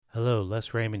Hello,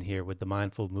 Les Raymond here with the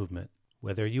Mindful Movement.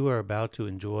 Whether you are about to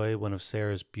enjoy one of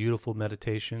Sarah's beautiful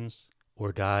meditations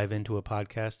or dive into a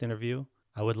podcast interview,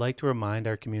 I would like to remind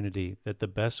our community that the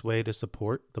best way to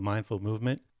support the Mindful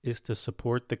Movement is to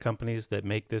support the companies that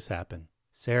make this happen.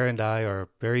 Sarah and I are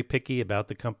very picky about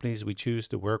the companies we choose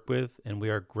to work with, and we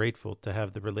are grateful to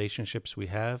have the relationships we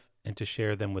have and to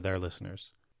share them with our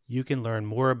listeners. You can learn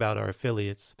more about our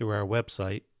affiliates through our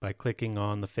website by clicking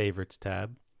on the Favorites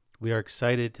tab. We are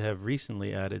excited to have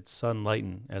recently added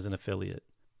Sunlighten as an affiliate.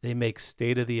 They make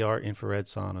state-of-the-art infrared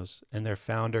saunas, and their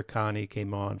founder, Connie,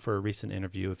 came on for a recent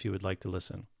interview if you would like to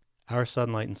listen. Our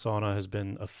Sunlighten sauna has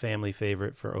been a family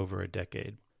favorite for over a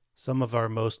decade. Some of our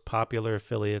most popular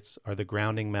affiliates are the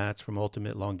grounding mats from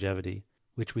Ultimate Longevity,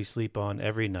 which we sleep on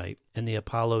every night, and the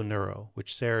Apollo Neuro,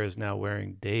 which Sarah is now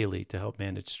wearing daily to help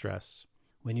manage stress.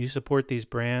 When you support these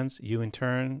brands, you in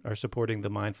turn are supporting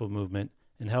the Mindful Movement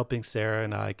and helping Sarah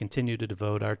and I continue to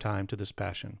devote our time to this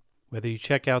passion. Whether you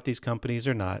check out these companies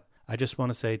or not, I just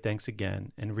want to say thanks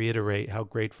again and reiterate how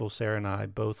grateful Sarah and I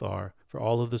both are for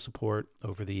all of the support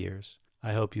over the years.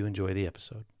 I hope you enjoy the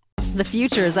episode. The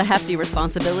future is a hefty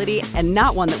responsibility and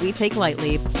not one that we take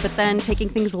lightly, but then taking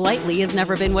things lightly has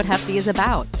never been what Hefty is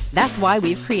about. That's why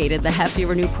we've created the Hefty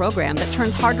Renew program that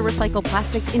turns hard-to-recycle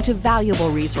plastics into valuable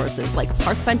resources like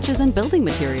park benches and building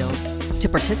materials. To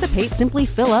participate, simply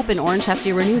fill up an orange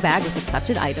Hefty Renew bag with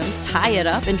accepted items, tie it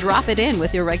up, and drop it in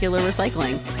with your regular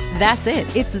recycling. That's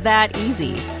it. It's that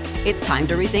easy. It's time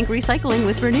to rethink recycling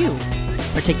with Renew.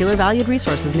 Particular valued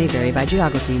resources may vary by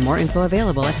geography. More info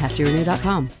available at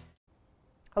heftyrenew.com.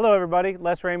 Hello everybody,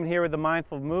 Les Raymond here with the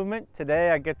Mindful Movement.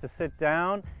 Today I get to sit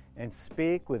down and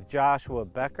speak with Joshua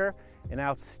Becker, an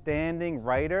outstanding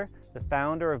writer, the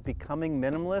founder of Becoming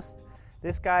Minimalist.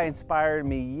 This guy inspired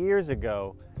me years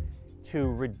ago to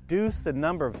reduce the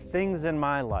number of things in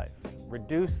my life,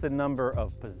 reduce the number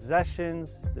of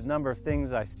possessions, the number of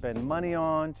things I spend money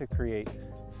on, to create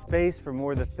space for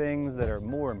more of the things that are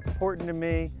more important to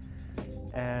me.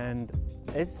 And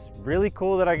it's really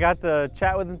cool that I got to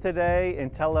chat with him today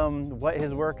and tell him what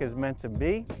his work is meant to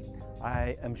be.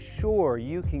 I am sure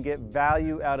you can get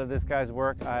value out of this guy's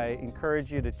work. I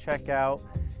encourage you to check out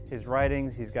his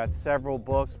writings. He's got several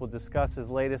books. We'll discuss his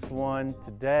latest one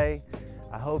today.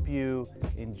 I hope you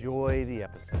enjoy the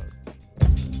episode.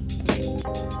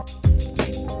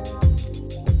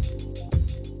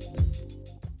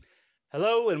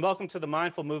 Hello and welcome to the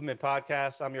Mindful Movement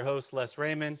Podcast. I'm your host, Les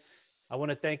Raymond. I want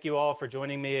to thank you all for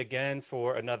joining me again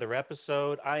for another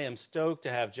episode. I am stoked to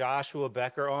have Joshua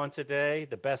Becker on today,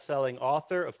 the best-selling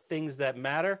author of Things That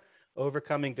Matter,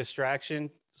 Overcoming Distraction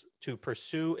to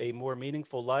Pursue a More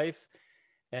Meaningful Life,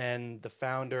 and the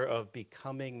founder of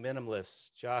Becoming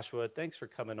Minimalist. Joshua, thanks for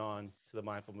coming on to the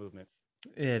Mindful Movement.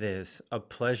 It is a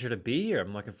pleasure to be here.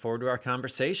 I'm looking forward to our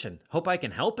conversation. Hope I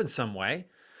can help in some way.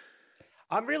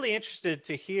 I'm really interested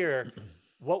to hear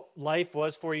what life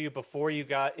was for you before you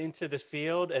got into this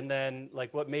field, and then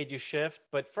like what made you shift.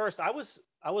 But first, I was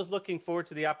looking forward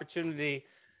to the opportunity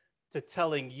to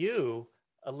telling you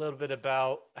a little bit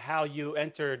about how you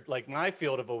entered like my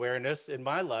field of awareness in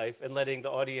my life and letting the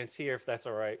audience hear, if that's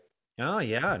all right. Oh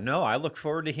yeah, no, I look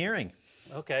forward to hearing.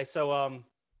 Okay, so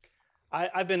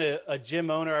I've been a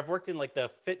gym owner. I've worked in like the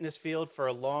fitness field for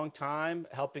a long time,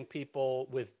 helping people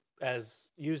as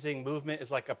using movement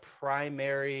as like a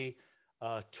primary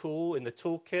tool in the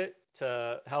toolkit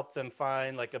to help them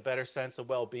find like a better sense of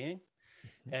well-being.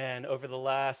 Mm-hmm. And over the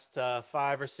last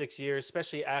 5 or 6 years,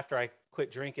 especially after I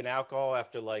quit drinking alcohol,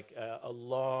 after like a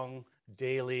long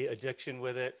daily addiction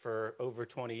with it for over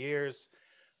 20 years,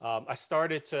 I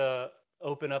started to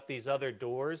open up these other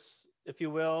doors, if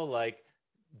you will, like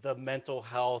the mental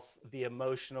health, the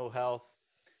emotional health,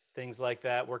 things like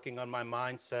that, working on my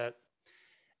mindset.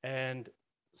 And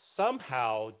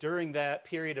somehow during that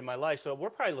period in my life, so we're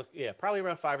probably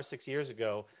around 5 or 6 years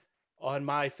ago, on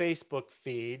my Facebook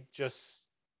feed, just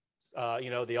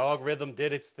the algorithm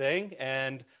did its thing,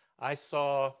 and I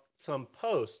saw some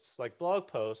posts, like blog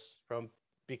posts from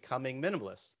Becoming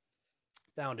Minimalist.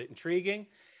 Found it intriguing,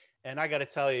 and I got to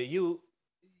tell you,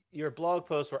 your blog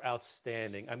posts were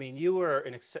outstanding. I mean, you're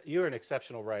an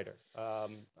exceptional writer. I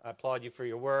applaud you for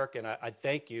your work, and I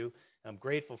thank you. I'm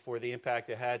grateful for the impact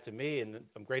it had to me, and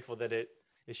I'm grateful that it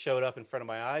showed up in front of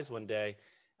my eyes one day,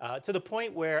 to the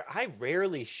point where I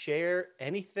rarely share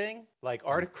anything, like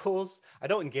articles. I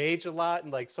don't engage a lot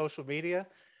in like social media.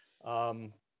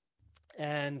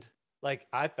 And like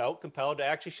I felt compelled to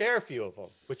actually share a few of them,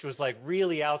 which was like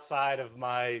really outside of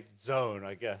my zone,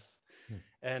 I guess.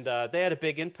 And they had a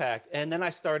big impact. And then I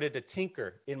started to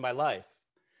tinker in my life.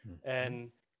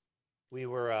 And we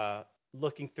were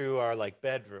looking through our like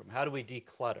bedroom. How do we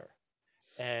declutter?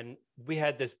 And we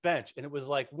had this bench, and it was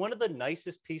like one of the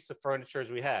nicest pieces of furniture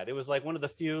we had. It was like one of the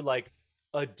few like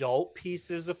adult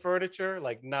pieces of furniture,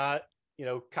 like not,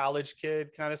 college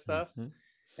kid kind of stuff. Mm-hmm.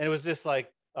 And it was this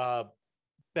like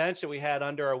bench that we had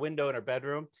under our window in our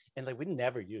bedroom, and like we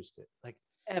never used it, like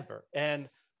ever, and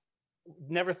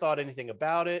never thought anything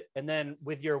about it. And then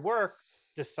with your work,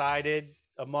 decided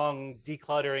among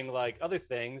decluttering like other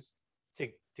things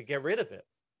to get rid of it.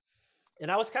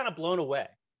 And I was kind of blown away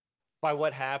by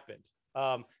what happened.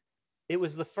 It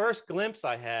was the first glimpse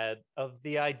I had of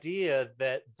the idea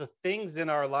that the things in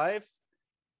our life,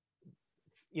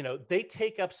 they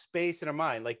take up space in our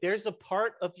mind. Like there's a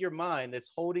part of your mind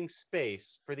that's holding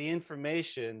space for the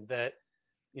information that,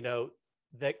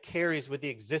 that carries with the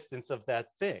existence of that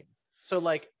thing. So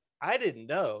like, I didn't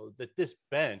know that this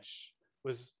bench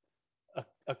was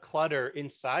a clutter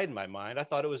inside my mind. I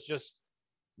thought it was just,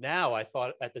 now I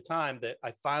thought at the time that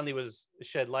I finally was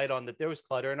shed light on that there was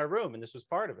clutter in our room, and this was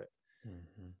part of it.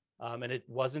 Mm-hmm. And it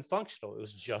wasn't functional. It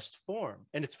was just form.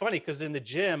 And it's funny because in the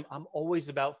gym, I'm always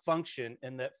about function,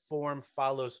 and that form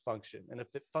follows function. And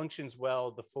if it functions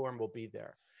well, the form will be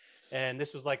there. And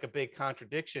this was like a big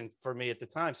contradiction for me at the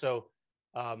time. So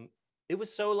it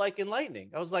was so like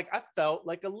enlightening. I was like, I felt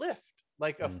like a lift,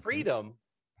 like a freedom,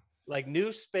 like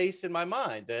new space in my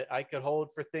mind that I could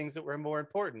hold for things that were more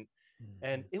important.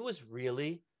 And it was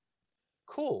really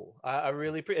cool. I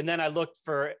really, and then I looked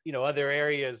for, other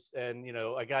areas, and,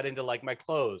 I got into like my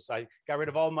clothes. I got rid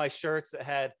of all my shirts that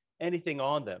had anything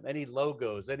on them, any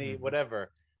logos, any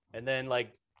whatever. And then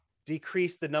like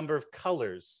decreased the number of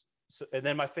colors. So, and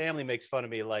then my family makes fun of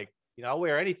me, like, I'll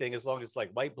wear anything as long as it's like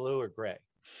white, blue, or gray.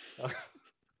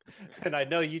 And I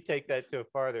know you take that to a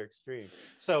farther extreme.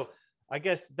 So I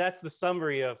guess that's the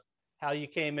summary of how you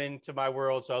came into my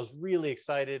world. So I was really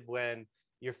excited when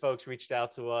your folks reached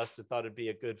out to us and thought it'd be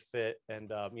a good fit.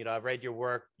 And, I read your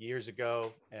work years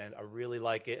ago, and I really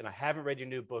like it. And I haven't read your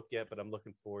new book yet, but I'm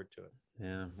looking forward to it.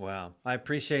 Yeah. Wow. I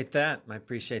appreciate that. I've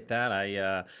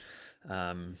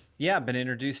been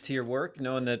introduced to your work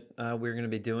knowing that we're going to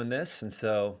be doing this. And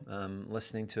so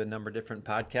listening to a number of different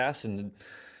podcasts, and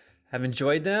have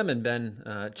enjoyed them and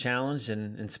been challenged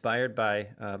and inspired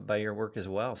by your work as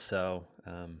well. So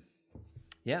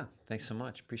thanks so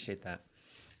much. Appreciate that.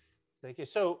 Thank you.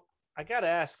 So I got to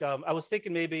ask, I was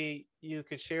thinking maybe you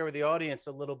could share with the audience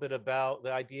a little bit about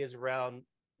the ideas around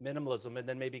minimalism, and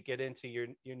then maybe get into your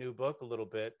new book a little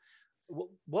bit.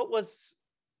 What was,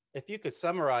 if you could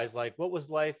summarize, like what was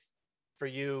life for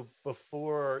you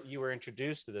before you were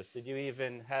introduced to this? Did you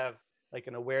even have like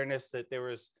an awareness that there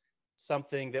was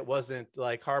something that wasn't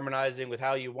like harmonizing with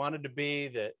how you wanted to be,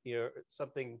 that,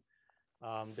 something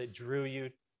that drew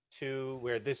you to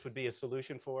where this would be a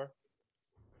solution for?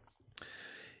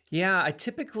 Yeah, I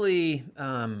typically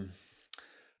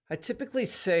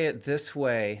say it this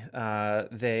way.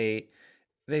 They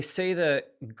say the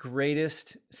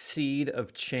greatest seed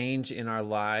of change in our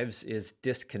lives is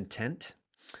discontent.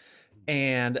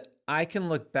 And I can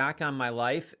look back on my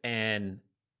life and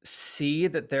see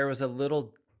that there was a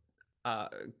little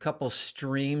couple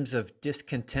streams of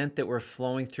discontent that were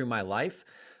flowing through my life.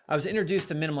 I was introduced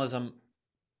to minimalism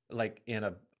like in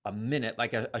a minute,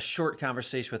 like a short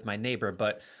conversation with my neighbor,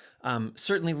 but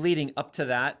certainly leading up to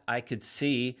that, I could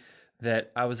see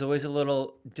that I was always a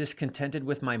little discontented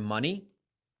with my money.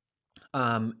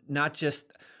 Not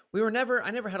just, I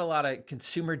never had a lot of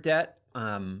consumer debt,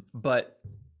 but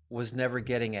was never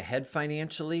getting ahead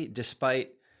financially,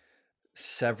 despite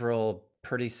several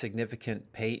pretty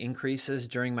significant pay increases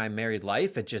during my married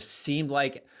life. It just seemed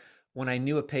like when I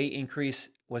knew a pay increase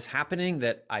was happening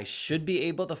that I should be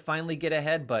able to finally get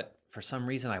ahead, but for some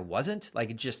reason I wasn't. Like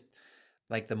it just,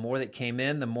 like the more that came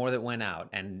in, the more that went out,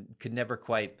 and could never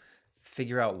quite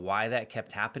figure out why that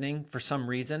kept happening for some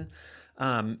reason.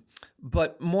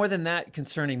 But more than that,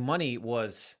 concerning money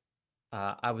was,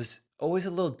 I was always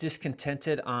a little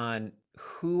discontented on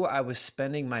who I was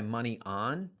spending my money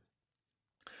on.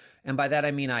 And by that,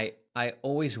 I mean, I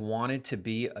always wanted to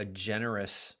be a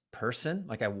generous person.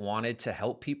 Like I wanted to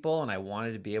help people, and I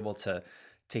wanted to be able to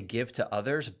give to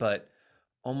others, but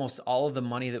almost all of the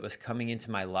money that was coming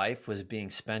into my life was being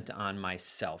spent on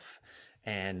myself.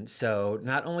 And so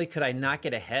not only could I not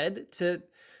get ahead to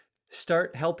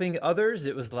start helping others,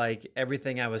 it was like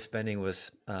everything I was spending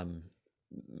was,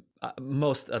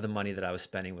 most of the money that I was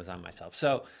spending was on myself.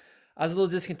 So I was a little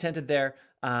discontented there.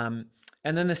 And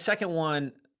then the second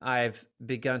one I've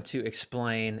begun to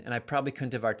explain, and I probably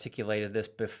couldn't have articulated this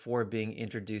before being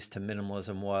introduced to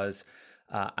minimalism, was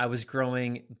I was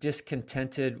growing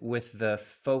discontented with the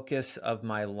focus of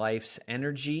my life's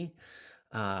energy.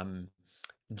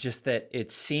 just that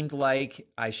it seemed like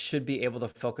I should be able to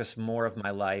focus more of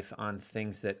my life on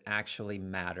things that actually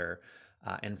matter.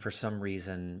 And for some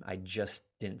reason, I just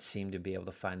didn't seem to be able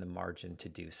to find the margin to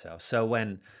do so. So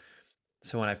when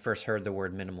I first heard the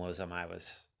word minimalism,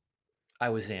 I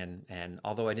was in, and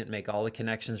although I didn't make all the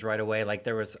connections right away, like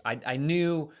there was, I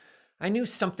knew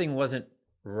something wasn't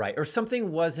right, or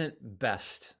something wasn't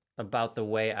best about the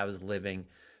way I was living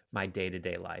my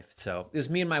day-to-day life. So it was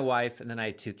me and my wife, and then I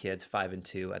had two kids, 5 and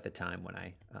 2 at the time when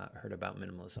I heard about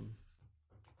minimalism.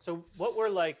 So, what were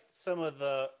like some of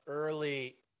the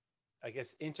early, I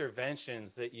guess,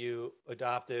 interventions that you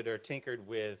adopted or tinkered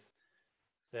with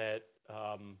that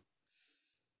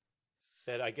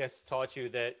that I guess taught you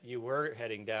that you were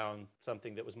heading down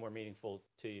something that was more meaningful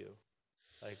to you?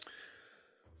 Like,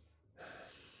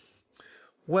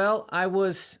 Well,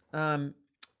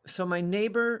 so my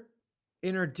neighbor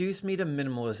introduced me to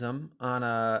minimalism on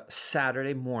a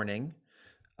Saturday morning,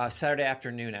 Saturday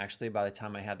afternoon, actually, by the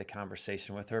time I had the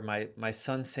conversation with her. My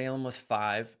son Salem was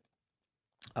 5,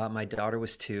 my daughter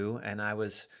was 2, and I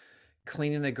was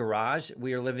cleaning the garage.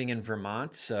 We were living in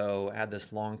Vermont, so I had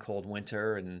this long, cold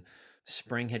winter, and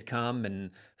spring had come,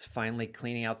 and was finally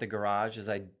cleaning out the garage as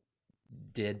I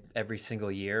did every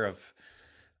single year of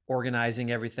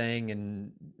organizing everything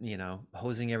and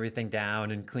hosing everything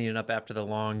down and cleaning up after the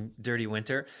long dirty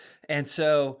winter. And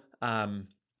so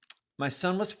my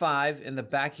son was 5 in the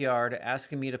backyard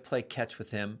asking me to play catch with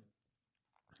him.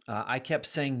 I kept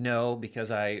saying no because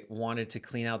I wanted to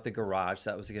clean out the garage.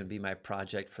 That was going to be my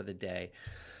project for the day.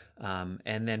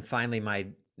 And then finally my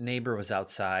neighbor was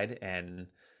outside, and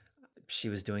she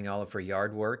was doing all of her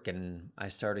yard work, and I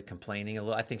started complaining a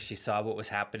little. I think she saw what was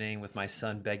happening with my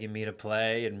son begging me to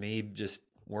play and me just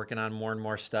working on more and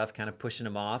more stuff, kind of pushing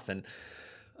him off.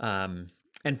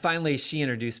 And finally she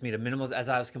introduced me to minimalism. As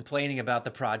I was complaining about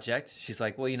the project, she's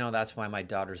like, well, that's why my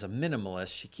daughter's a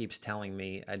minimalist. She keeps telling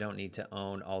me I don't need to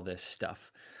own all this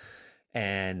stuff.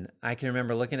 And I can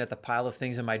remember looking at the pile of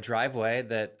things in my driveway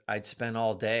that I'd spent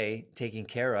all day taking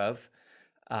care of,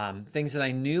 things that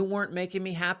I knew weren't making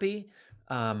me happy.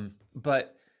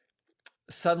 But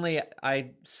suddenly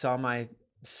I saw my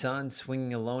son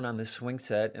swinging alone on the swing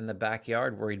set in the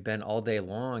backyard where he'd been all day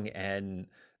long, and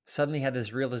suddenly had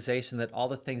this realization that all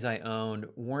the things I owned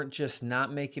weren't just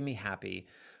not making me happy,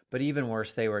 but even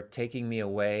worse, they were taking me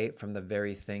away from the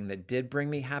very thing that did bring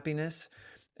me happiness.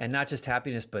 And not just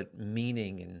happiness, but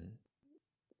meaning and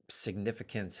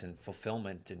significance and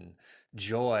fulfillment and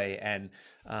joy. And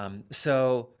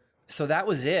so that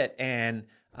was it. And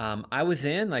I was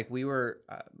in, like,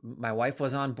 my wife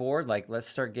was on board, like, let's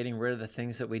start getting rid of the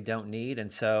things that we don't need.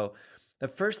 And so the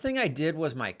first thing I did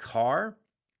was my car,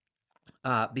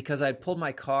 because I'd pulled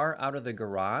my car out of the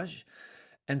garage.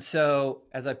 And so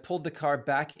as I pulled the car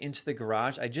back into the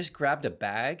garage, I just grabbed a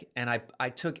bag and I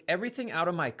took everything out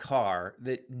of my car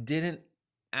that didn't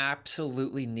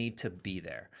absolutely need to be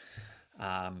there.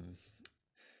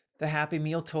 The Happy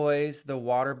Meal toys, the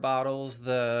water bottles,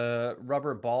 the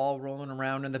rubber ball rolling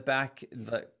around in the back,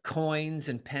 the coins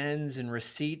and pens and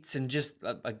receipts, and just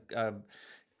a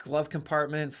glove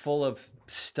compartment full of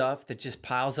stuff that just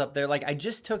piles up there. Like, I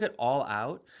just took it all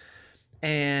out.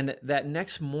 And that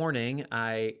next morning,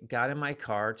 I got in my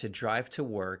car to drive to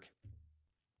work,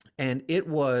 and it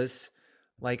was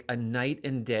like a night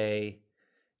and day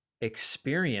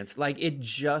experience. Like, it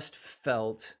just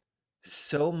felt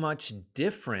so much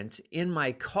different in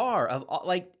my car.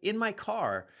 In my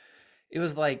car, it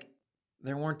was like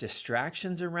there weren't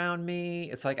distractions around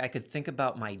me. It's like I could think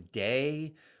about my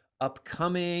day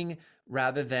upcoming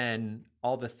rather than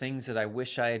all the things that I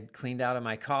wish I had cleaned out of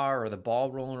my car, or the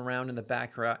ball rolling around in the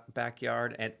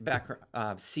backyard and back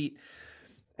seat.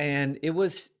 And it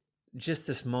was just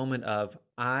this moment of,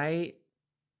 I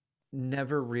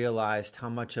never realized how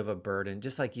much of a burden,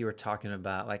 just like you were talking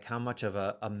about, like how much of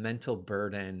a mental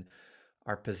burden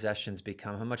our possessions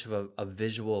become, how much of a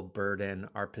visual burden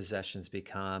our possessions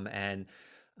become, and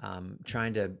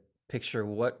trying to picture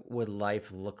what would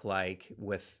life look like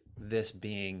with this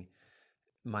being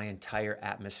my entire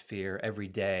atmosphere every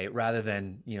day, rather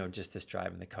than just this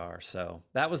drive in the car. So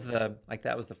that was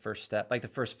the first step, like the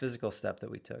first physical step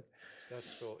that we took.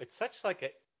 that's cool.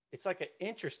 It's like an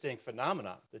interesting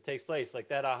phenomenon that takes place, like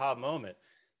that aha moment.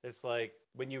 It's like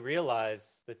when you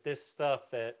realize that this stuff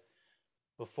that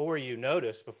before you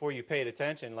noticed, before you paid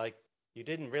attention, like you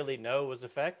didn't really know was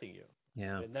affecting you.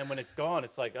 Yeah. And then when it's gone,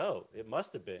 it's like, oh, it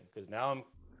must have been, because now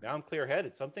I'm clear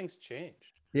headed. Something's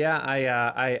changed. Yeah,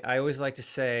 I always like to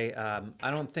say,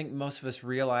 I don't think most of us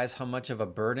realize how much of a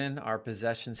burden our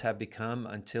possessions have become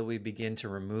until we begin to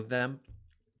remove them.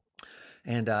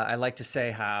 And I like to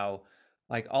say how,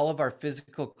 like all of our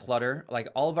physical clutter, like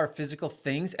all of our physical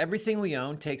things, everything we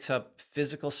own takes up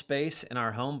physical space in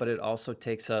our home, but it also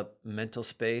takes up mental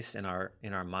space in our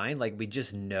mind. Like we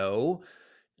just know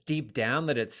deep down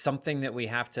that it's something that we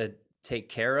have to take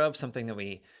care of, something that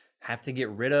we have to get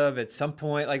rid of at some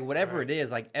point, like whatever Right. it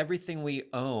is, like everything we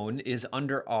own is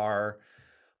under our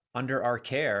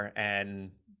care.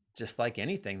 And just like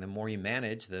anything, the more you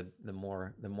manage, the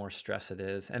more stress it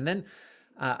is. And then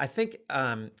I think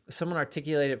someone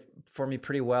articulated it for me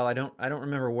pretty well. I don't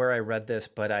remember where I read this,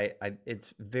 but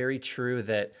it's very true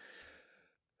that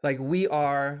like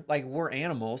we're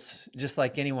animals just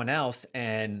like anyone else.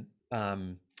 And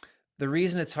the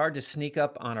reason it's hard to sneak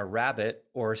up on a rabbit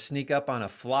or sneak up on a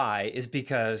fly is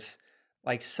because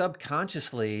like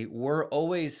subconsciously we're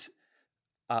always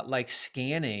like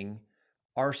scanning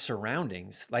our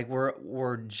surroundings. Like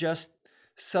we're just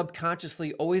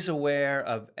subconsciously always aware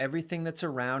of everything that's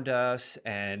around us.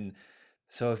 And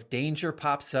so if danger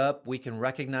pops up, we can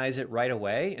recognize it right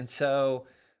away. And so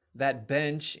that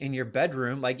bench in your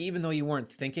bedroom, like even though you weren't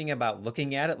thinking about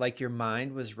looking at it, like your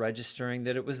mind was registering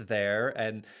that it was there.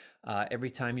 And every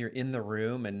time you're in the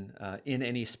room and in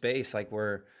any space, like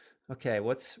we're okay,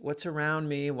 what's around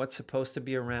me, what's supposed to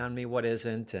be around me, what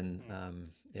isn't. And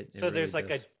it So really there's like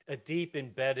does. a deep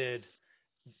embedded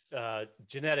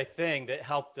genetic thing that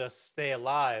helped us stay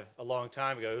alive a long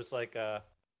time ago. It was like a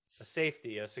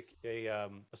safety, a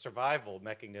survival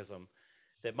mechanism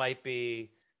that might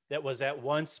be that was at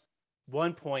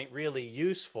one point really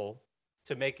useful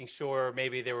to making sure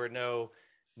maybe there were no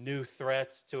new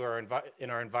threats to in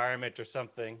our environment or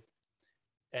something.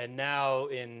 And now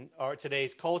in our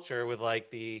today's culture with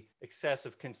like the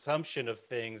excessive consumption of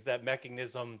things, that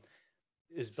mechanism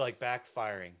is like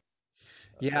backfiring.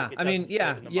 Yeah, Like it I mean, doesn't fit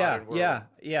yeah, in the yeah, modern world. yeah,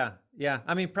 yeah, yeah.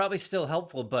 I mean, probably still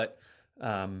helpful, but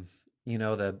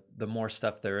the more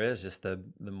stuff there is, just the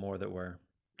more that we're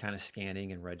kind of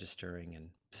scanning and registering. And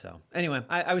so, anyway,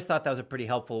 I always thought that was a pretty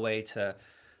helpful way to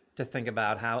think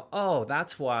about how, oh,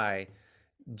 that's why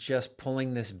just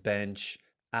pulling this bench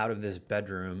out of this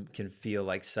bedroom can feel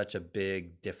like such a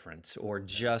big difference, or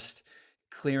Yeah. just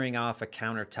clearing off a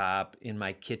countertop in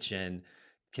my kitchen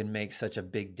can make such a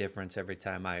big difference every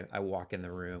time I walk in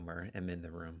the room or am in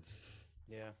the room.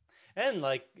 Yeah. And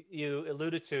like you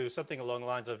alluded to something along the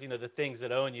lines of, the things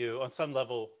that own you on some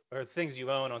level, or things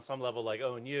you own on some level like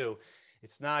own you.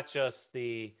 It's not just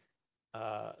the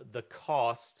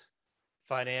cost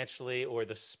financially or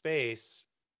the space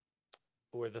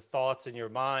or the thoughts in your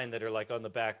mind that are like on the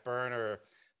back burner,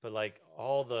 but like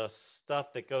all the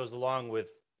stuff that goes along with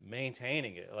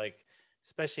maintaining it. Like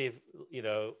especially if, you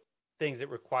know, things that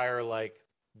require like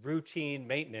routine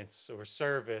maintenance or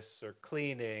service or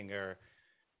cleaning or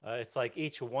it's like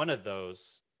each one of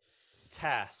those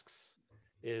tasks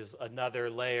is another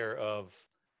layer of,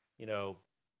 you know,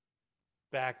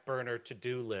 back burner to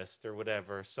do list or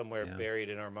whatever somewhere Yeah, buried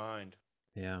in our mind.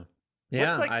 yeah,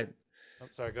 What's yeah. like,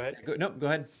 I'm sorry, go ahead. No, go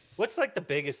ahead. What's like the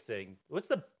biggest thing? What's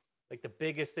the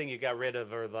biggest thing you got rid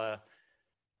of, or the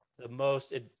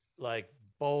most like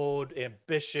bold,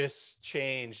 ambitious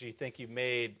change you think you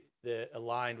made that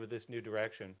aligned with this new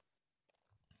direction?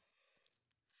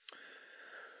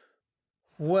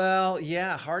 Well,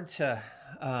 yeah, hard to.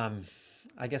 Um,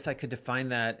 I guess I could define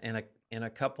that in a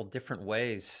couple different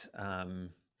ways.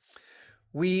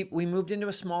 We moved into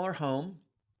a smaller home.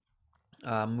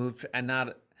 Moved and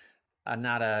not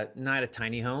a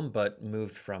tiny home, but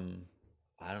moved from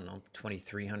I don't know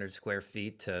 2,300 square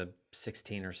feet to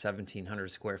 16 or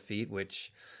 1,700 square feet,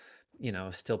 which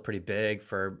is still pretty big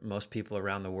for most people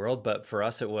around the world. But for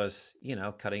us, it was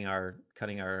cutting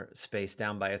our space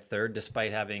down by a third,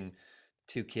 despite having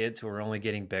two kids who were only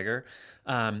getting bigger.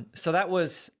 So that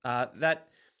was that.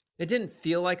 It didn't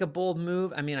feel like a bold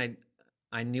move. I mean,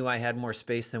 I knew I had more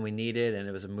space than we needed, and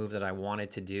it was a move that I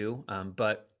wanted to do.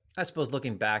 But I suppose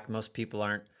looking back, most people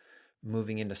aren't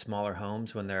moving into smaller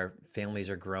homes when their families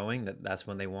are growing. That's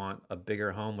when they want a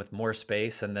bigger home with more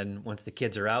space, and then once the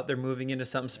kids are out, they're moving into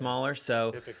something Yeah, smaller.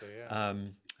 So, typically, yeah.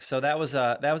 so that was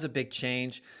a big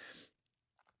change.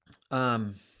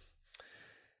 Um,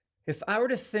 if I were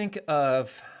to think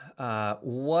of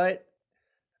what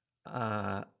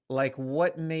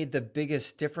what made the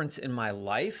biggest difference in my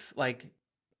life, like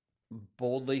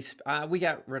boldly,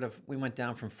 we went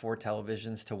down from four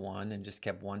televisions to one and just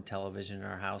kept one television in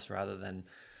our house rather than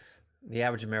the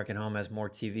average American home has more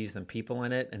TVs than people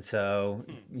in it. And so,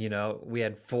 Hmm. we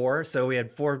had four. So we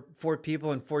had four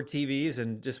people and four TVs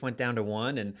and just went down to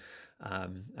one. And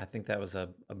I think that was a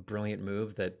brilliant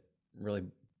move that really,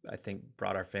 I think,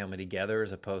 brought our family together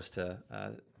as opposed to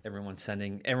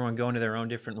everyone going to their own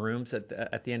different rooms at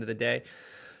the end of the day.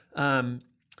 Um,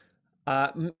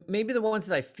 Maybe the ones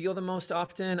that I feel the most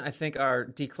often, I think, are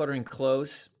decluttering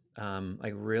clothes.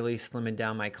 Like really slimming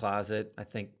down my closet. I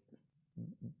think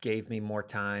gave me more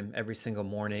time every single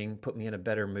morning, put me in a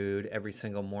better mood every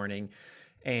single morning.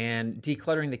 And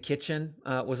decluttering the kitchen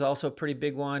was also a pretty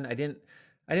big one. I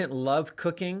didn't love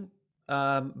cooking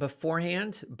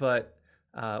beforehand, but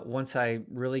once I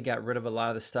really got rid of a lot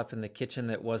of the stuff in the kitchen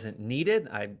that wasn't needed,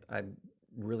 I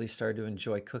really started to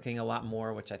enjoy cooking a lot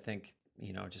more, which I think,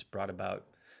 just brought about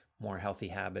more healthy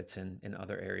habits in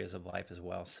other areas of life as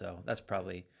well. So that's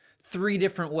probably three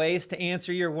different ways to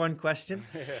answer your one question.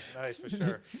 Yeah, nice for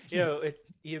sure.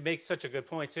 You make such a good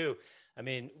point too. I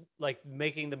mean, like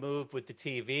making the move with the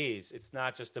TVs, it's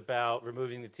not just about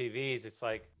removing the TVs. It's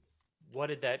like, what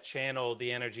did that channel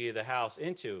the energy of the house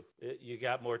into? You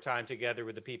got more time together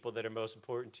with the people that are most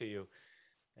important to you,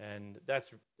 and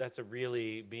that's a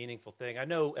really meaningful thing. I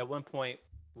know at one point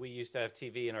we used to have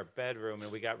TV in our bedroom,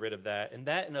 and we got rid of that, and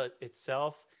that in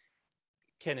itself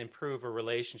can improve a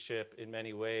relationship in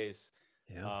many ways.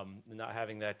 Yeah. Not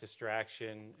having that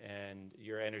distraction, and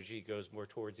your energy goes more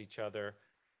towards each other,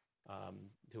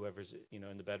 whoever's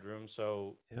in the bedroom.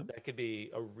 So Yeah. that could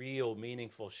be a real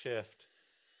meaningful shift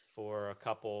for a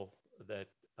couple that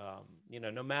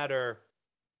no matter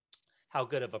how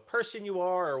good of a person you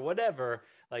are or whatever,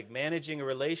 like managing a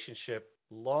relationship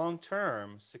long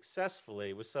term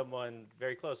successfully with someone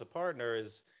very close, a partner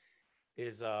is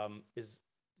it's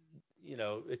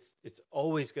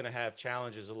always going to have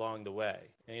challenges along the way.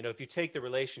 And if you take the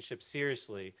relationship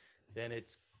seriously, then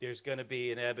there's going to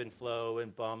be an ebb and flow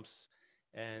and bumps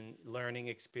and learning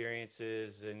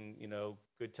experiences and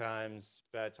good times,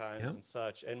 bad times, Yeah. and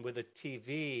such. And with a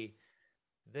TV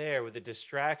there, with a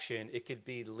distraction, it could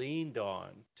be leaned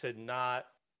on to not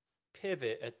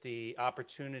pivot at the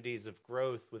opportunities of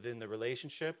growth within the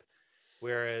relationship.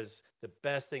 Whereas the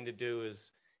best thing to do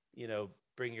is,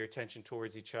 bring your attention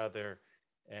towards each other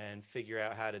and figure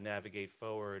out how to navigate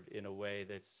forward in a way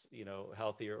that's,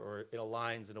 healthier, or it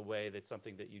aligns in a way that's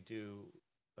something that you do,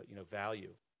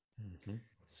 value. Hmm.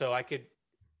 So I could,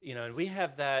 and we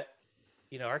have that,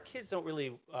 our kids don't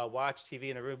really watch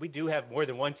TV in a room. We do have more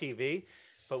than one TV,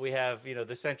 but we have,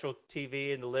 the central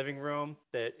TV in the living room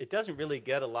that it doesn't really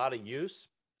get a lot of use.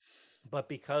 But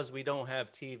because we don't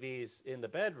have TVs in the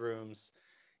bedrooms,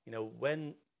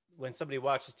 when somebody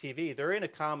watches TV, they're in a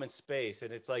common space,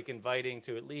 and it's like inviting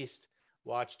to at least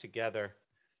watch together,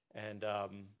 and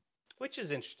which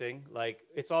is interesting. Like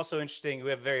it's also interesting.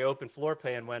 We have a very open floor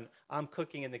plan when I'm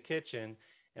cooking in the kitchen,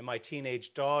 and my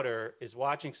teenage daughter is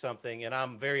watching something, and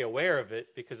I'm very aware of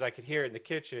it because I could hear it in the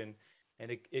kitchen,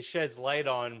 and it sheds light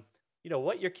on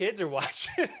what your kids are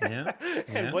watching Yeah. and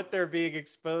Yeah. what they're being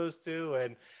exposed to,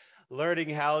 and learning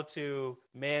how to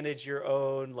manage your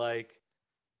own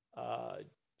uh,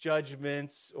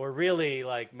 judgments, or really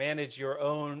like manage your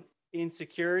own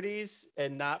insecurities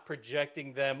and not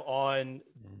projecting them on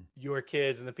Mm. your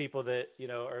kids and the people that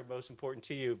are most important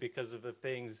to you because of the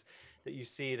things that you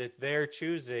see that they're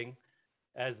choosing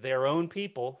as their own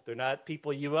people. They're not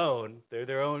people you own. They're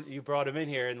their own. You brought them in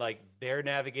here, and like they're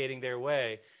navigating their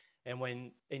way. And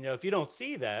when if you don't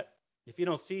see that, if you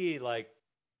don't see like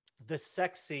the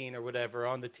sex scene or whatever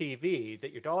on the TV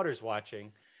that your daughter's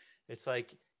watching, it's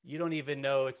like you don't even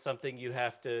know it's something you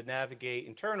have to navigate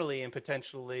internally and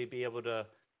potentially be able to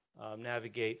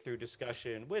navigate through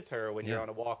discussion with her when you're Yeah. on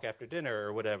a walk after dinner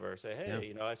or whatever. Say, Yeah.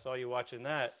 hey, I saw you watching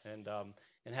that, and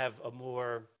have a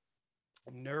more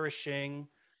nourishing,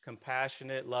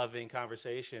 compassionate, loving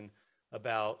conversation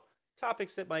about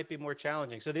topics that might be more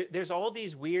challenging. So there's all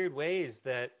these weird ways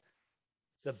that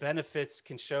the benefits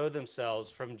can show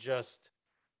themselves from just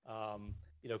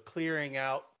clearing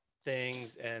out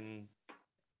things and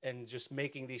just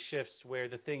making these shifts where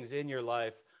the things in your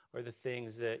life are the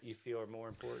things that you feel are more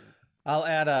important. I'll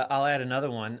add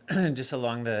another one just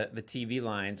along the TV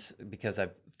lines because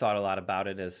I've thought a lot about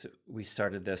it as we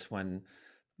started this when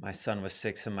my son was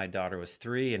 6 and my daughter was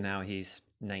 3, and now he's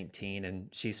 19 and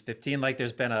she's 15. Like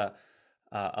there's been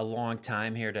a long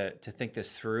time here to think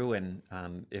this through, and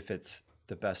if it's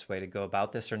the best way to go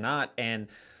about this or not. And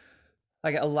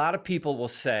like a lot of people will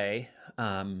say,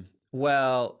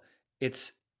 well,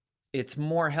 it's it's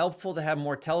more helpful to have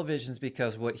more televisions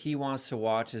because what he wants to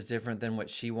watch is different than what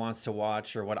she wants to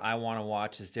watch, or what I want to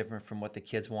watch is different from what the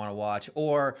kids want to watch.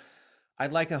 Or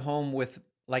I'd like a home with,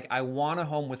 like, I want a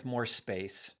home with more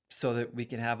space so that we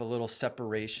can have a little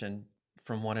separation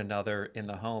from one another in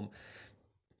the home.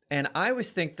 And I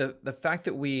always think the fact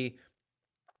that we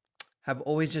have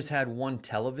always just had one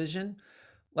television,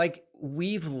 like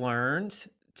we've learned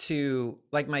to,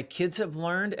 like my kids have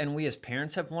learned and we as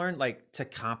parents have learned, like to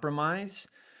compromise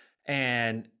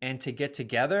and to get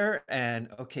together and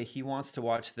okay, he wants to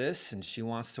watch this and she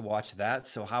wants to watch that,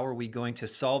 so how are we going to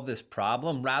solve this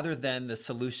problem, rather than the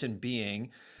solution being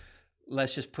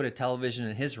let's just put a television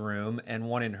in his room and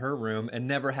one in her room and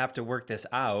never have to work this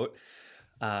out.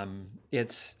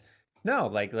 It's no,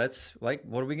 like, let's, like,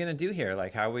 what are we going to do here?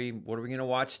 Like, what are we going to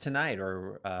watch tonight?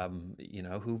 Or,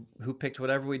 who picked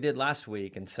whatever we did last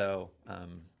week? And so,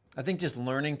 I think just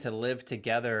learning to live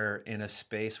together in a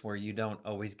space where you don't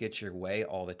always get your way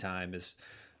all the time is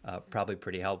probably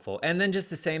pretty helpful. And then just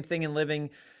the same thing in living,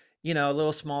 a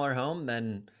little smaller home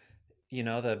than,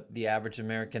 the average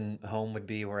American home would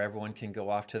be, where everyone can go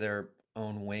off to their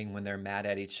own wing when they're mad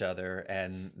at each other,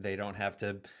 and they don't have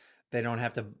to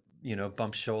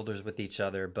bump shoulders with each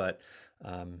other. But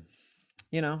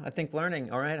I think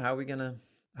learning, all right, how are we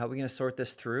gonna sort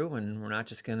this through, and we're not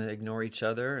just gonna ignore each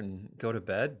other and go to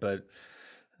bed, but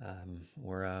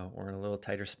we're in a little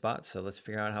tighter spot, so let's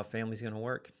figure out how family's gonna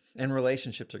work and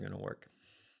relationships are gonna work.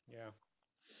 Yeah.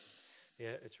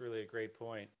 Yeah, it's really a great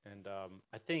point. And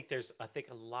I think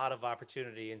a lot of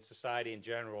opportunity in society in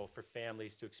general for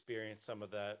families to experience some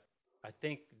of that. I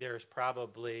think there's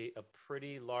probably a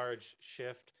pretty large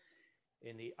shift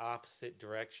in the opposite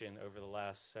direction over the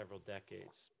last several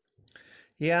decades.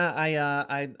 Yeah,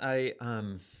 I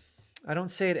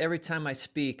don't say it every time I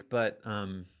speak, but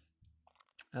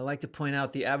I like to point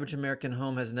out the average American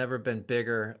home has never been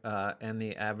bigger, and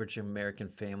the average American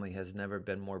family has never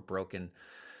been more broken.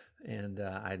 And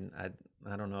I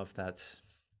don't know if that's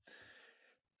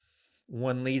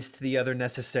one leads to the other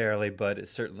necessarily, but it's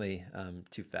certainly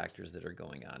two factors that are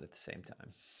going on at the same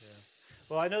time. Yeah.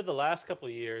 Well, I know the last couple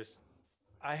of years,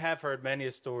 I have heard many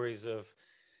stories of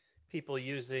people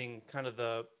using kind of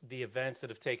the events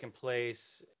that have taken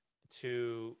place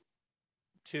to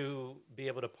be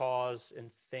able to pause and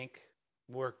think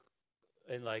more,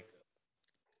 and like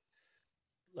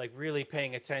really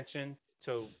paying attention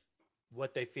to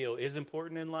what they feel is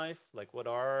important in life, like what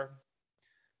are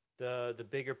the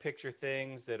bigger picture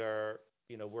things that are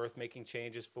worth making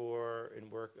changes for, and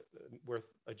worth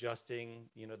adjusting,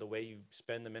 the way you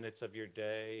spend the minutes of your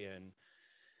day. And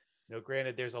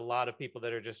granted, there's a lot of people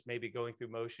that are just maybe going through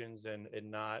motions and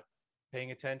not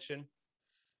paying attention.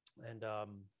 And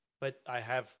but I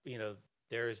have,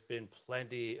 there's been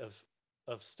plenty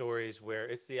of stories where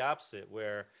it's the opposite,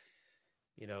 where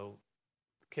you know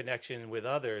connection with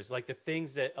others, like the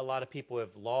things that a lot of people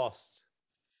have lost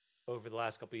over the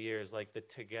last couple of years, like the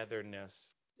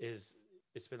togetherness, is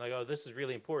it's been like, oh, this is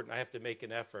really important. I have to make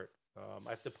an effort. I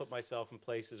have to put myself in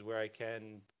places where I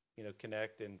can,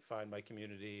 connect and find my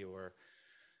community, or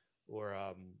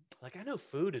like, I know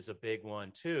food is a big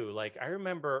one too. Like, I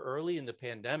remember early in the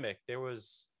pandemic, there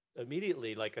was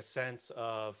immediately like a sense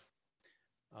of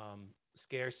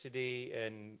scarcity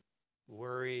and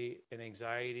worry and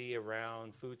anxiety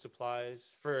around food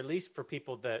supplies, for at least for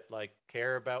people that like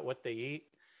care about what they eat.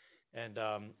 And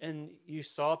you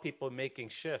saw people making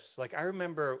shifts. Like, I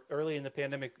remember early in the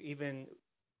pandemic, even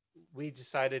we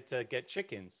decided to get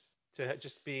chickens to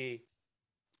just be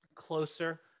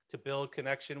closer, to build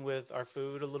connection with our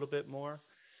food a little bit more.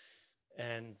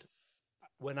 And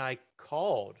when I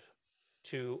called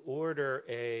to order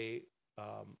a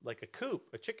like a coop,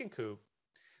 a chicken coop,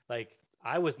 like,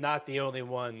 I was not the only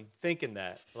one thinking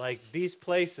that. Like, these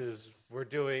places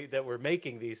were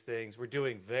making these things were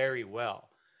doing very well.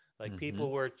 Like, Hmm.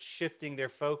 people were shifting their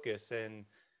focus, and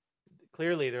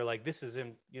clearly they're like, this is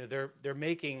in, they're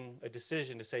making a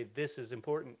decision to say, this is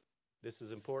important. This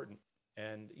is important.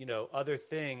 And other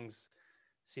things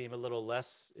seem a little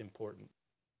less important.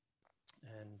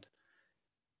 And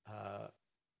uh,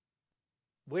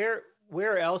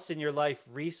 where else in your life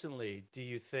recently do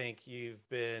you think you've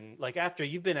been, like, after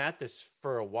you've been at this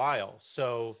for a while?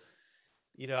 So,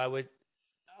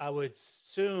 I would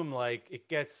assume like it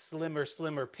gets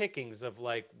slimmer pickings of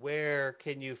like, where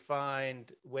can you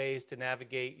find ways to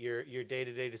navigate your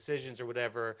day-to-day decisions or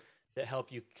whatever, that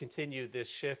help you continue this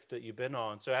shift that you've been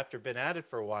on. So after been at it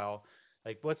for a while,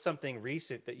 like, what's something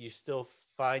recent that you still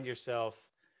find yourself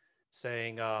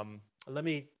saying, let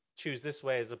me choose this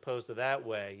way as opposed to that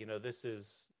way? This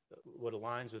is what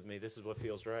aligns with me. This is what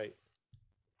feels right.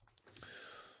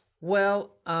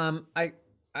 Well, I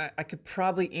could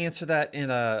probably answer that in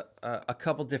a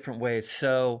couple different ways.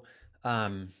 So,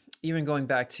 um, even going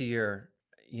back to your,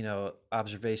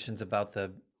 observations about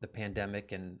the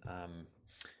pandemic, and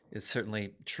it's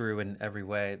certainly true in every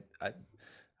way.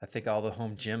 I think all the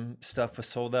home gym stuff was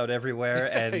sold out everywhere,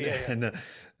 Yeah, and yeah. and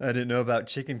I didn't know about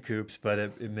chicken coops, but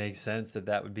it makes sense that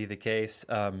that would be the case.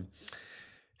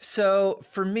 So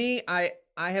for me, I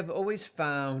have always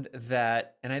found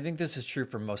that, and I think this is true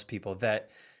for most people, that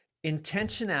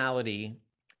intentionality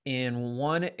in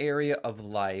one area of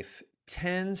life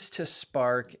tends to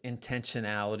spark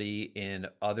intentionality in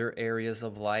other areas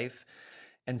of life.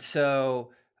 And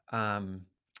so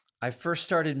I first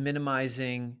started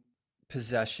minimizing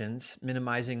possessions,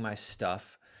 minimizing my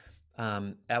stuff.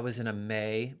 That was in a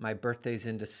May. My birthday's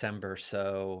in December.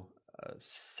 So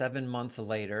 7 months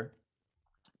later,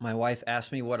 my wife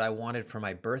asked me what I wanted for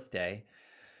my birthday.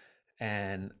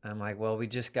 And I'm like, well, we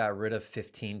just got rid of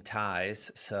 15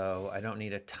 ties, so I don't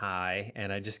need a tie.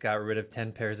 And I just got rid of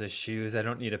 10 pairs of shoes. I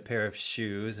don't need a pair of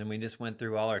shoes. And we just went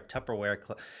through all our Tupperware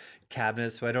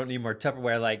cabinets, so I don't need more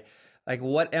Tupperware. Like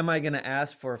what am I going to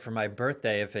ask for my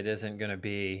birthday if it isn't going to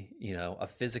be, a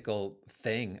physical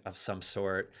thing of some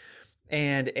sort?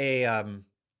 And a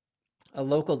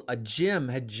gym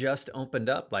had just opened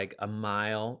up like a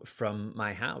mile from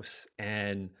my house,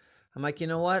 and I'm like, you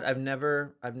know what? I've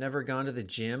never gone to the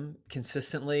gym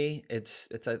consistently.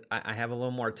 I have a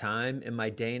little more time in my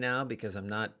day now because I'm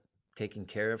not taking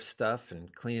care of stuff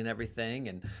and cleaning everything,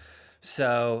 and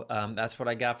so that's what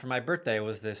I got for my birthday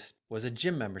was a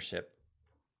gym membership.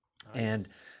 And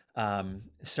Nice.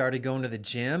 started going to the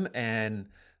gym, and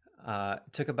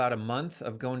took about a month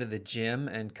of going to the gym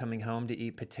and coming home to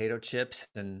eat potato chips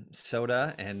and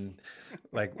soda, and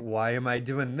like, why am I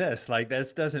doing this? Like,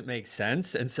 this doesn't make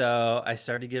sense. And so I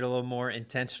started to get a little more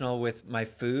intentional with my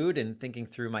food and thinking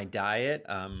through my diet.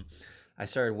 I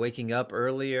started waking up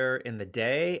earlier in the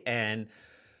day, and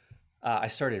I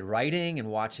started writing and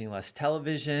watching less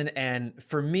television. And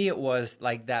for me, it was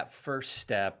like that first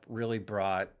step really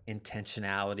brought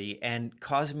intentionality and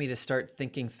caused me to start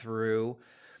thinking through.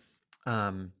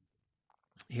 Um,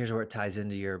 Here's where it ties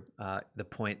into the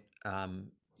point,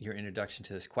 your introduction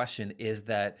to this question is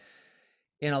that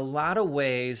in a lot of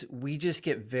ways, we just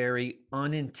get very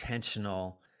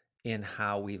unintentional in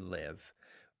how we live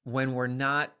when we're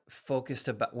not focused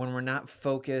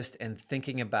and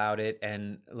thinking about it,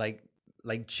 and like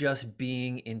just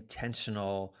being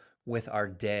intentional with our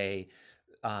day.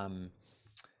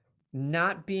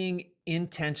 Not being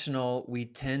intentional, we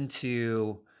tend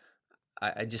to,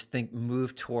 I just think,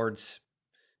 move towards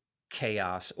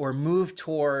chaos, or move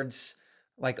towards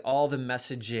like all the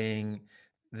messaging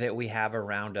that we have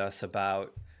around us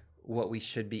about what we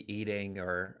should be eating,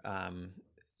 or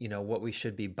what we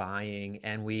should be buying,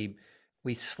 and we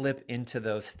slip into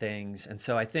those things. And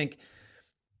so I think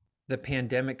the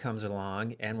pandemic comes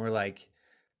along, and we're like,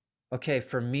 okay,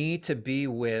 for me to be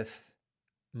with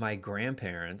my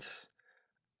grandparents,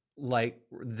 like,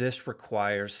 this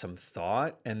requires some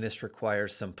thought and this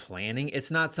requires some planning. It's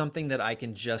not something that I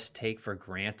can just take for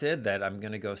granted that I'm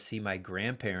going to go see my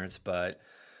grandparents, but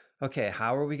okay,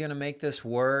 how are we going to make this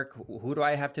work? Who do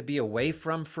I have to be away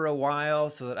from for a while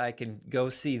so that I can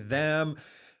go see them?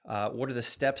 What are the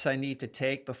steps I need to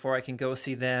take before I can go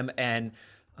see them? And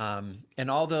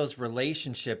all those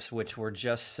relationships, which were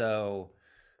just so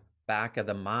back of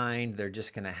the mind, they're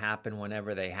just going to happen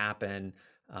whenever they happen.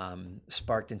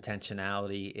 Sparked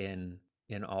intentionality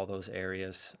in all those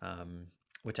areas,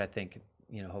 which I think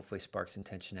hopefully sparks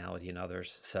intentionality in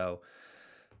others. So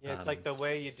Yeah, it's like the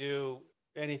way you do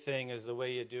anything is the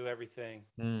way you do everything.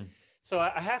 mm, So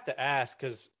I have to ask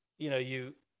because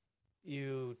you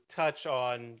touch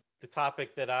on the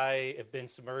topic that I have been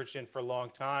submerged in for a long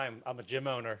time. I'm a gym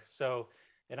owner,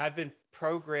 and I've been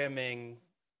programming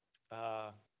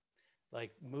uh,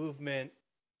 like movement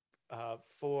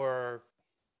for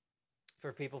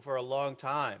people for a long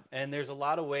time. And there's a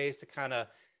lot of ways to kind of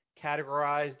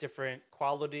categorize different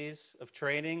qualities of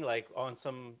training, like on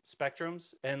some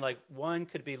spectrums. And like one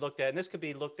could be looked at, and this could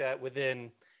be looked at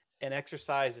within an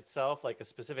exercise itself, like a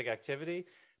specific activity,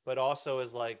 but also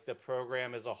as like the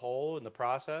program as a whole in the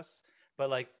process. But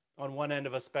like on one end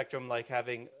of a spectrum, like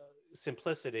having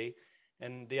simplicity,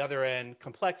 and the other end,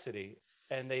 complexity.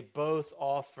 And they both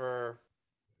offer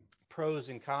pros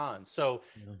and cons. So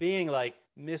yeah. being like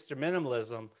Mr.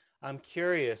 Minimalism, I'm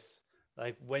curious,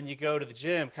 like when you go to the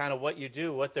gym, kind of what you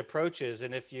do, what the approach is,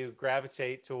 and if you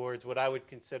gravitate towards what I would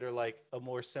consider like a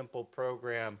more simple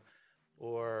program,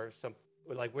 or some,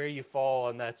 like where you fall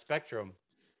on that spectrum.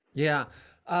 Yeah,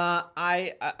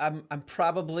 I'm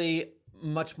probably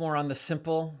much more on the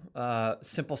simple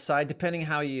side, depending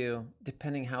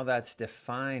how that's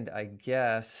defined, I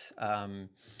guess.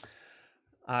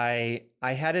 I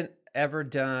hadn't ever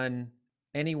done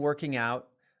any working out,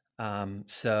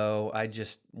 so I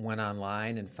just went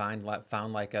online and found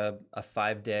like a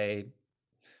 5 day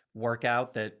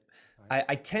workout that I, Nice.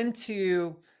 I tend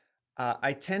to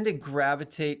I tend to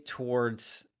gravitate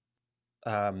towards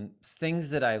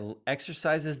things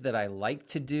exercises that I like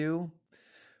to do,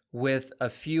 with a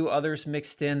few others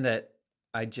mixed in that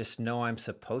I just know I'm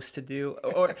supposed to do,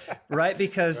 or right?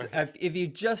 Because Right. if you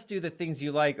just do the things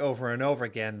you like over and over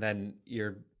again, then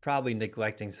you're probably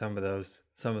neglecting some of those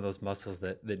muscles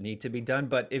that need to be done.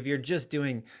 But if you're just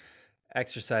doing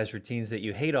exercise routines that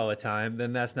you hate all the time,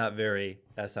 then that's not very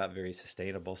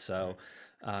sustainable. So,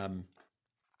 Right. um,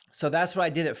 so that's what I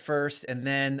did at first, and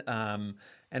then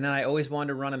I always wanted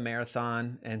to run a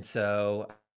marathon, and so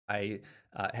I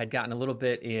had gotten a little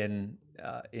bit in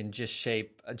just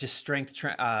shape, just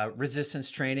resistance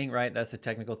training, right? That's a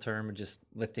technical term, just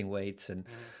lifting weights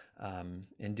Mhm.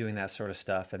 and doing that sort of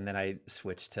stuff. And then I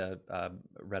switched to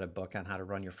read a book on how to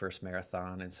run your first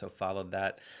marathon, and so followed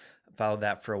that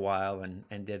for a while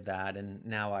and did that. And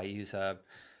now I use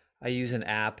an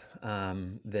app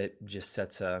that just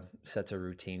sets a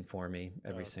routine for me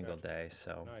every Oh, single gotcha. day.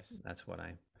 So Nice. that's what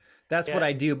Yeah.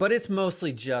 I do. But it's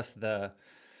mostly just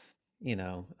you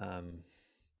know,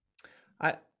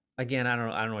 I again I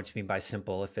don't know what you mean by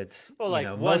simple. If it's Well, like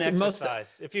one most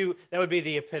exercise, if you, that would be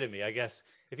the epitome, I guess.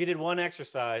 If you did one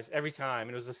exercise every time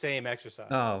and it was the same exercise,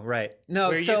 oh right no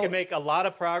where you can so make a lot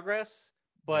of progress,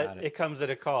 but got it it comes at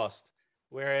a cost.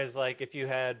 Whereas, like, if you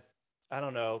had, I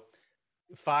don't know,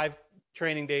 5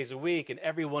 training days a week and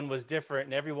everyone was different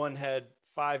and everyone had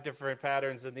 5 different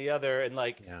patterns than the other, and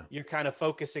like yeah you're kind of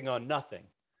focusing on nothing.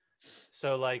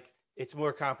 So, like, it's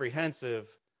more comprehensive,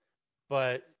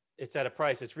 but it's at a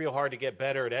price. It's real hard to get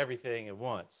better at everything at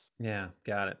once. yeah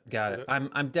So got it. the,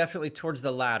 I'm definitely towards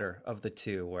the latter of the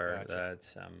two where gotcha.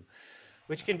 it's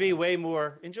Which can be way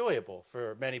more enjoyable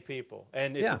for many people.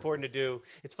 And it's yeah important to do.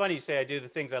 It's funny you say I do the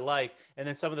things I like, and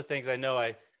then some of the things I know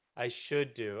I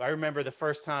should do. I remember the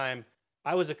first time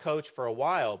I was a coach for a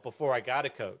while before I got a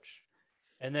coach.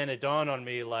 And then it dawned on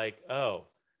me, like, oh,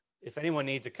 if anyone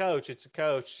needs a coach, it's a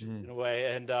coach mm, in a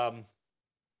way. And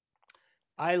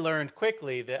I learned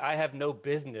quickly that I have no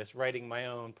business writing my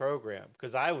own program,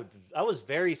 because I was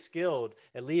very skilled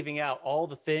at leaving out all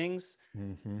the things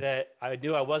hmm that I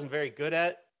knew I wasn't very good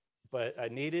at, but I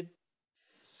needed.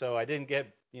 So I didn't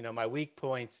get, my weak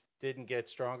points didn't get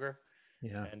stronger.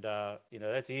 yeah And,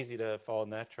 that's easy to fall in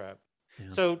that trap. yeah.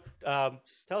 So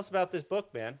tell us about this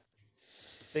book, man.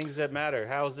 Things That Matter.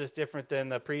 How is this different than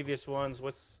the previous ones?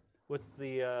 What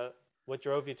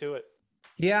drove you to it?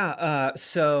 Yeah.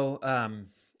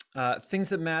 Things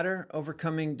that matter,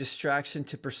 overcoming distraction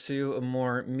to pursue a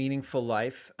more meaningful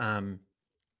life.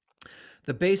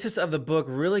 The basis of the book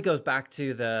really goes back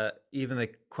to even the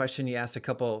question you asked a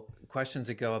couple questions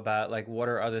ago about like what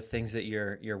are other things that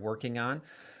you're working on,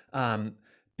 um,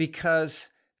 because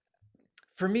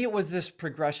for me it was this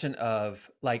progression of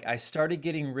like I started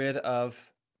getting rid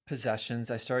of possessions.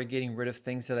 I started getting rid of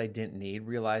things that I didn't need.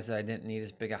 Realized that I didn't need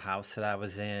as big a house that I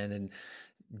was in, and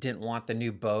didn't want the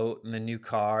new boat and the new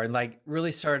car, and like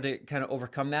really started to kind of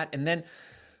overcome that. And then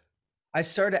I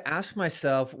started to ask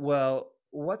myself, well,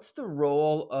 what's the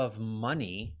role of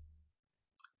money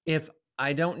if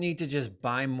I don't need to just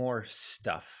buy more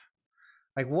stuff?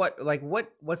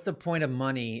 What's the point of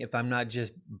money if I'm not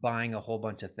just buying a whole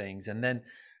bunch of things? And then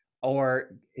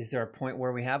or is there a point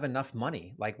where we have enough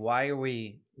money? Like why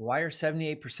are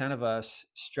 78% of us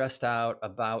stressed out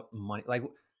about money? Like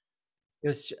it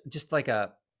was just like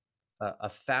a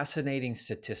fascinating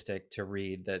statistic to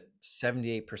read that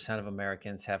 78% of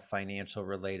Americans have financial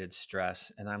related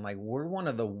stress. And I'm like, we're one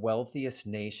of the wealthiest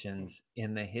nations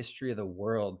in the history of the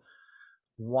world.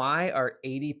 Why are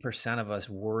 80% of us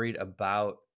worried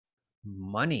about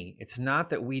money? It's not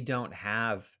that we don't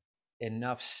have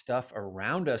enough stuff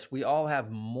around us. We all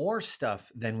have more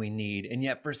stuff than we need. And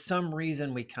yet, for some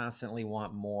reason, we constantly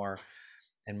want more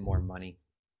and more money.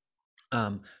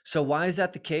 So why is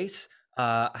that the case?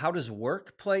 How does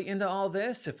work play into all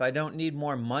this? If I don't need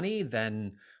more money,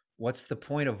 then what's the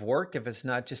point of work if it's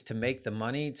not just to make the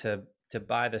money to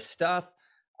buy the stuff?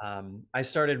 I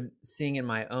started seeing in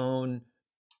my own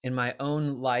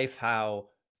life how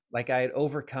like I had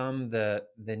overcome the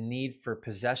need for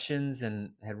possessions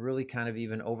and had really kind of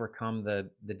even overcome the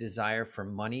desire for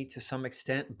money to some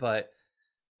extent, but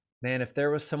man, if there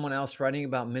was someone else writing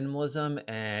about minimalism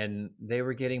and they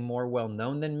were getting more well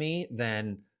known than me,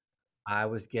 then I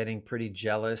was getting pretty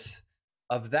jealous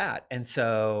of that. And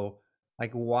so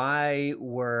like why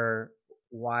were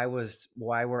accolades,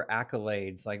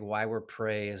 like why were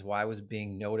praise, why was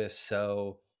being noticed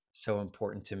so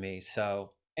important to me?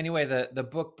 So anyway, the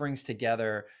book brings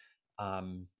together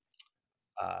um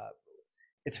uh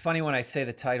it's funny when I say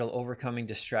the title, Overcoming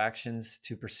Distractions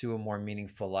to Pursue a More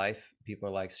Meaningful Life. People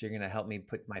are like, so you're going to help me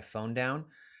put my phone down?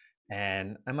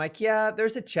 And I'm like, yeah,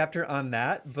 there's a chapter on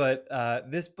that. But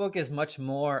this book is much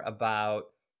more about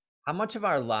how much of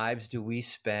our lives do we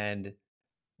spend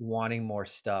wanting more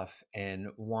stuff and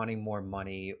wanting more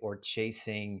money, or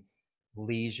chasing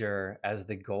leisure as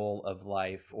the goal of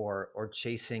life, or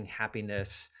chasing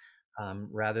happiness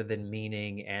rather than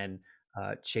meaning, and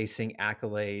chasing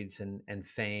accolades and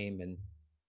fame, and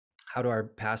how do our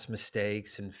past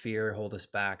mistakes and fear hold us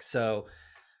back? So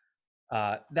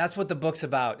that's what the book's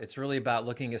about. It's really about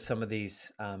looking at some of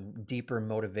these deeper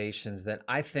motivations that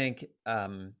I think,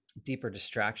 deeper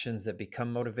distractions that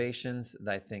become motivations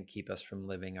that I think keep us from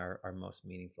living our most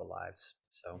meaningful lives.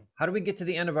 So how do we get to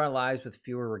the end of our lives with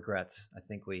fewer regrets? I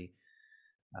think we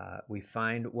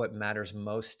find what matters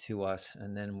most to us,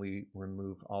 and then we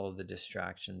remove all of the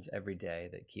distractions every day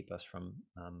that keep us from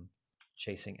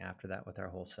chasing after that with our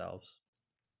whole selves.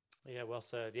 Yeah, well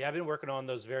said. Yeah, I've been working on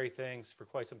those very things for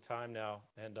quite some time now,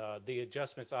 and the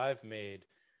adjustments I've made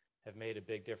have made a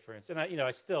big difference. And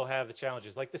I still have the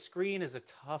challenges. Like the screen is a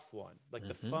tough one. Like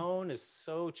the Mm-hmm. phone is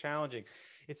so challenging.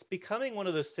 It's becoming one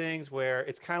of those things where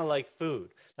it's kind of like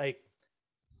food. Like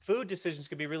food decisions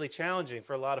can be really challenging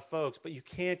for a lot of folks, but you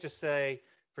can't just say,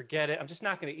 "Forget it. I'm just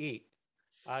not going to eat."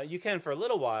 You can for a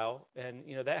little while, and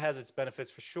that has its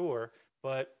benefits for sure.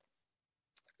 But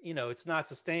it's not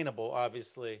sustainable,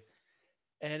 obviously.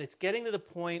 And it's getting to the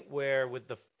point where with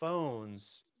the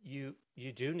phones, you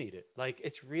do need it. Like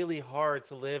it's really hard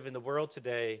to live in the world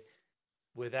today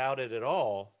without it at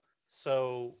all.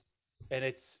 So, and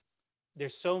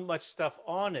there's so much stuff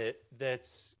on it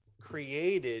that's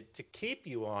created to keep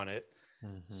you on it.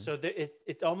 Mm-hmm. So that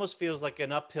it almost feels like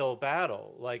an uphill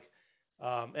battle. Like,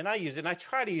 and I use it, and I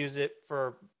try to use it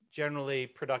for generally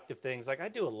productive things. Like I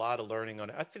do a lot of learning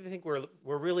on it. I think we're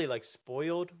really like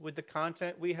spoiled with the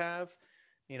content we have.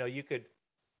 You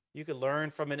could learn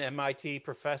from an MIT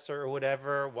professor or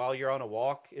whatever while you're on a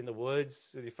walk in the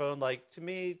woods with your phone. Like to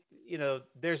me,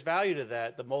 there's value to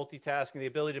that. The multitasking, the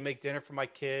ability to make dinner for my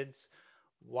kids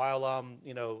while I'm,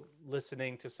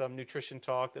 listening to some nutrition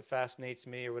talk that fascinates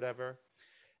me or whatever.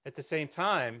 At the same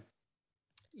time,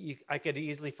 I could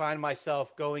easily find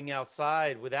myself going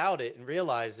outside without it and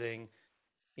realizing,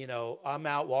 I'm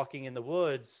out walking in the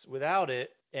woods without it,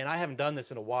 and I haven't done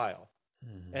this in a while.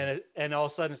 Mm-hmm. And all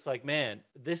of a sudden it's like, man,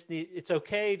 it's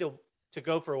okay to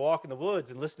go for a walk in the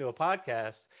woods and listen to a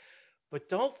podcast, but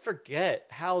don't forget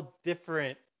how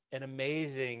different and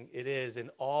amazing it is and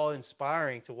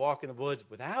awe-inspiring to walk in the woods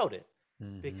without it.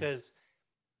 Mm-hmm. Because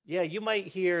yeah, you might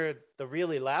hear the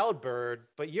really loud bird,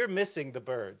 but you're missing the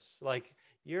birds. Like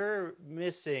you're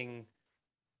missing,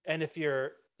 and if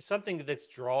you're something that's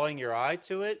drawing your eye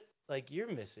to it, like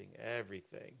you're missing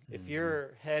everything. If Mm-hmm.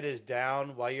 your head is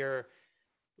down while you're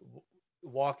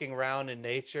walking around in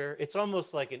nature, it's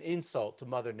almost like an insult to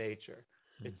Mother Nature.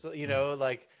 It's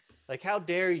like how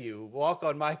dare you walk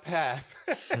on my path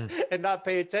and not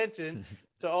pay attention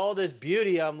to all this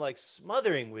beauty I'm like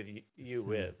smothering with you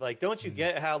with. Like, don't you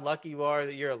get how lucky you are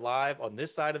that you're alive on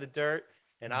this side of the dirt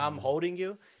and I'm Mm-hmm. holding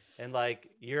you, and like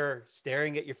you're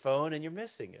staring at your phone and you're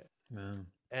missing it. Wow,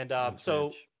 And that's so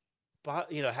rich.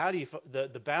 but how do you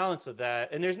the balance of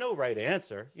that? And there's no right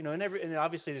answer, and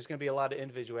obviously there's going to be a lot of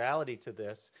individuality to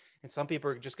this, and some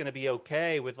people are just going to be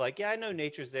okay with like, yeah, I know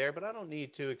nature's there, but I don't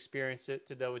need to experience it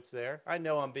to know it's there. I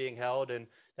know I'm being held, and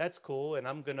that's cool, and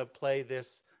I'm going to play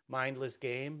this mindless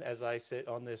game as I sit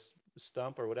on this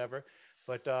stump or whatever.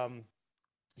 But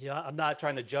yeah, I'm not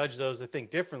trying to judge those that think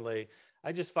differently.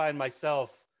 I just find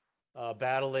myself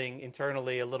battling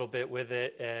internally a little bit with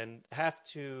it, and have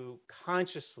to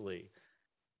consciously,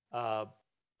 uh,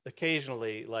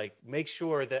 occasionally, like make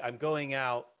sure that I'm going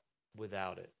out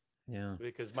without it, Yeah.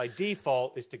 because my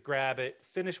default is to grab it,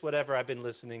 finish whatever I've been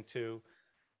listening to.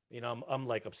 I'm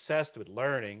like obsessed with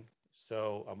learning,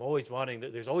 so I'm always wanting to.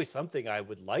 There's always something I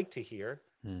would like to hear.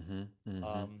 Mm-hmm.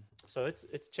 Mm-hmm. So it's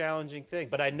a challenging thing,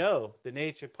 but I know the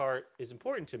nature part is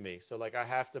important to me. So like I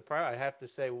have to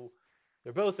say, well,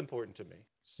 they're both important to me.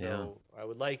 Yeah. So I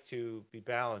would like to be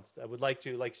balanced. I would like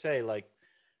to like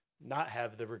not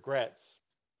have the regrets.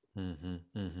 Mm-hmm.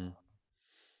 Mm-hmm.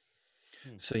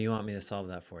 Hmm. So you want me to solve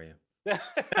that for you?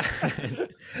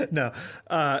 No.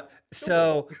 Sure.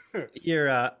 So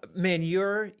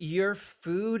your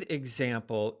food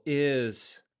example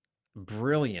is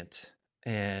brilliant,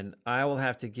 and I will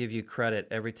have to give you credit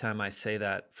every time I say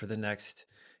that for the next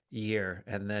year,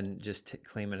 and then just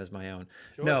claim it as my own.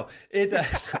 Sure. No, it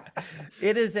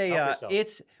it is Help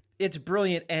yourself. it's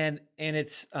brilliant, and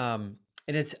it's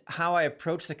how I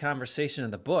approach the conversation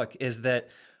in the book is that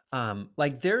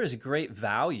like there is great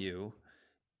value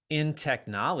in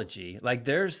technology. Like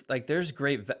there's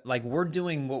great like we're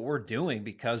doing what we're doing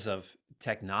because of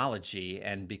technology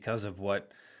and because of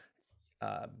what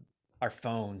uh, our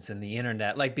phones and the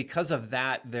internet, like because of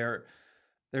that,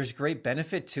 there's great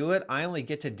benefit to it. I only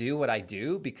get to do what I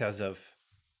do because of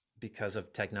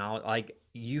technology. Like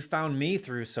you found me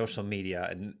through social media,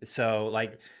 and so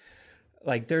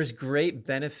like there's great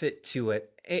benefit to it.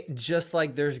 Just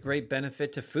like there's great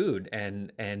benefit to food,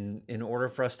 and in order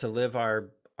for us to live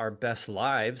our best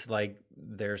lives, like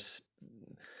there's,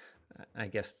 I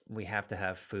guess we have to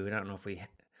have food. I don't know if we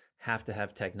have to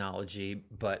have technology,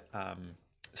 but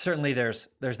certainly there's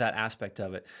that aspect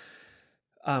of it.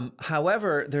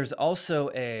 However, there's also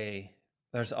a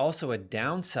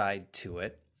downside to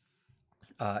it.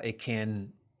 It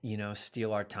can,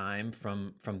 steal our time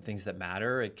from things that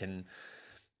matter. It can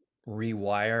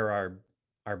rewire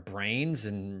our brains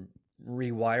and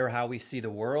rewire how we see the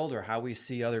world or how we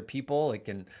see other people. It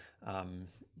can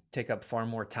take up far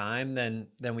more time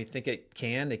than we think it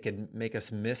can. It could make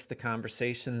us miss the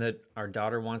conversation that our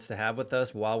daughter wants to have with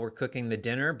us while we're cooking the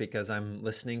dinner because I'm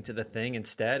listening to the thing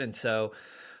instead. And so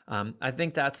I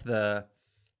think that's the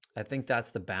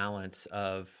balance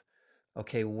of,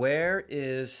 okay, where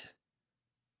is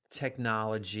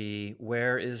technology?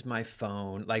 Where is my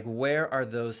phone? Like, where are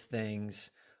those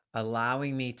things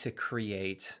allowing me to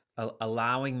create,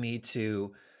 allowing me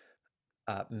to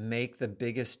make the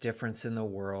biggest difference in the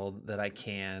world that I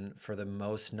can for the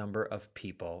most number of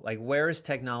people? Like, where is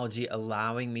technology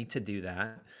allowing me to do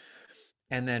that?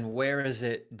 And then where is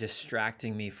it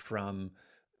distracting me from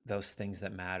those things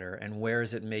that matter? And where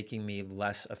is it making me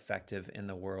less effective in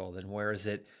the world? And where is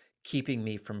it keeping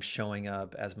me from showing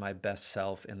up as my best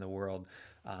self in the world?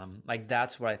 Like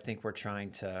that's what I think we're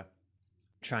trying to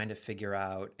figure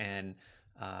out. And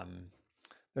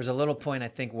there's a little point I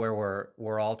think where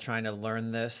we're all trying to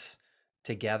learn this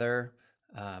together.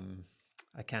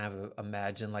 I kind of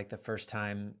imagine like the first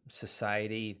time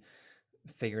society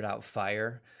figured out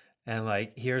fire, and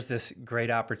like here's this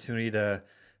great opportunity to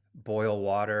boil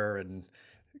water and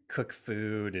cook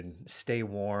food and stay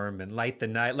warm and light the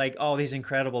night, like all these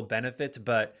incredible benefits,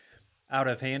 but out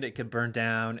of hand it could burn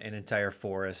down an entire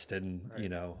forest and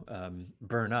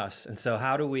burn us. And so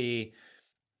how do we,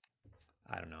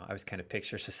 I don't know, I was kind of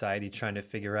picture society trying to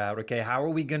figure out, okay, how are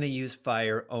we going to use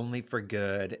fire only for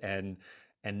good and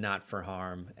not for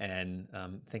harm? And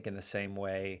thinking the same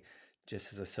way,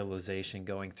 just as a civilization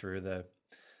going through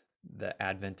the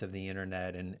advent of the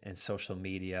internet and social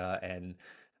media and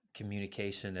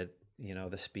communication at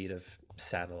the speed of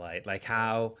satellite. Like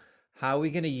how are we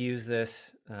going to use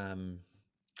this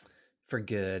for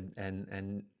good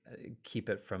and keep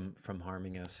it from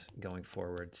harming us going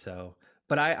forward? So,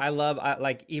 but I love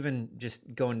like even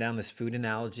just going down this food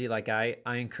analogy. Like I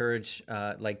encourage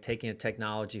like taking a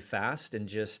technology fast and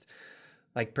just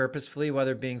like purposefully,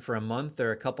 whether it being for a month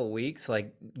or a couple weeks,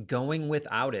 like going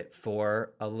without it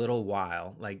for a little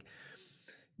while, like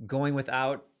going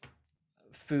without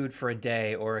food for a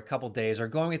day or a couple days, or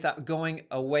going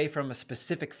away from a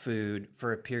specific food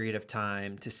for a period of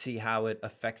time to see how it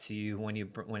affects you when you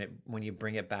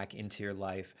bring it back into your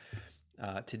life.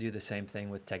 To do the same thing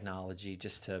with technology,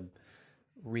 just to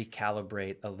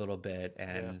recalibrate a little bit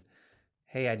and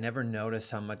hey, I never noticed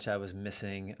how much I was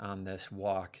missing on this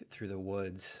walk through the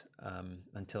woods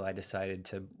until I decided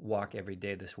to walk every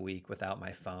day this week without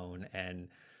my phone. And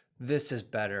this is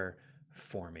better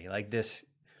for me. Like this,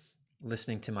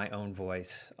 listening to my own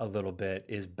voice a little bit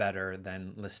is better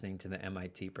than listening to the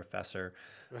MIT professor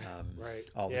Right.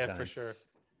 all the Yeah, time. for sure.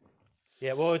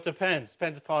 Yeah, well, it depends.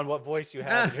 Depends upon what voice you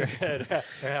have in your head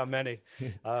or how many.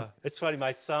 It's funny.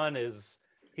 My son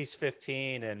he's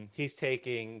 15 and he's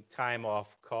taking time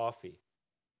off coffee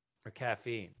or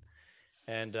caffeine.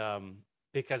 And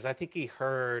because I think he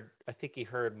heard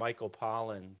Michael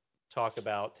Pollan talk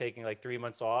about taking like 3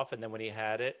 months off. And then when he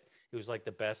had it, it was like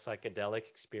the best psychedelic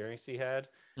experience he had.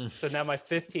 So now my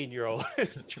 15-year-old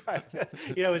is trying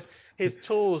to, his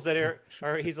tools that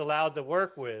are he's allowed to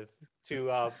work with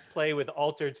to play with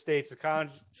altered states of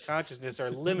consciousness are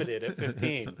limited at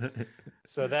 15.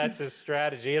 So that's his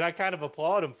strategy. And I kind of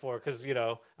applaud him for it because,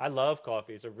 I love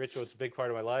coffee. It's a ritual. It's a big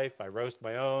part of my life. I roast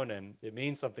my own and it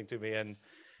means something to me. And,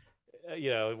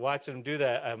 watching him do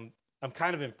that, I'm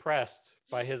kind of impressed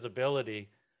by his ability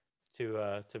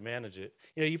to manage it.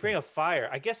 You bring up fire.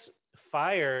 I guess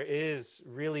fire is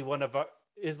really one of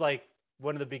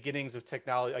the beginnings of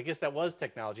technology. I guess that was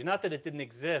technology. Not that it didn't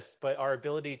exist, but our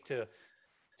ability to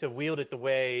wield it the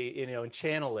way, and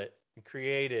channel it and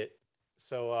create it.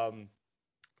 So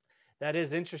that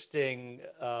is interesting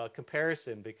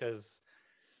comparison because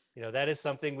that is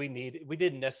something we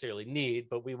didn't necessarily need,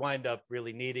 but we wind up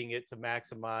really needing it to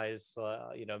maximize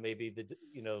maybe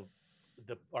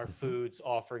our foods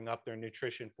offering up their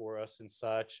nutrition for us and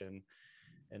such, and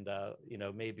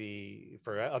maybe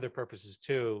for other purposes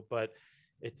too. But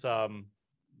it's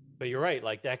but you're right,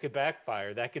 like that could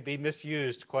backfire, that could be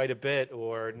misused quite a bit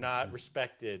or not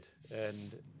respected,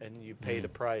 and you pay the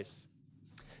price.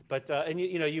 But and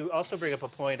you know, you also bring up a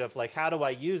point of like, how do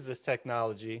I use this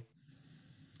technology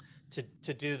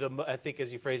to do I think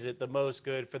as you phrase it, the most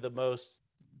good for the most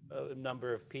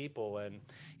number of people. And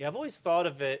yeah, I've always thought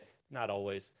of it, not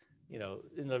always, you know,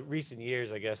 in the recent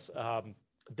years, I guess,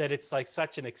 that it's like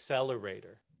such an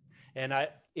accelerator. And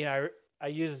you know, I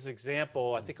use this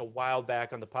example, I think a while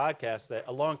back on the podcast, that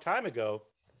a long time ago,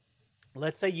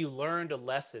 let's say you learned a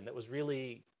lesson that was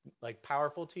really like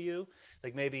powerful to you,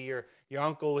 like maybe your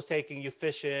uncle was taking you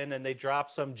fishing and they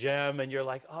dropped some gem and you're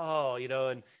like, oh, you know,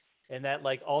 and that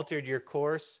like altered your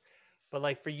course. But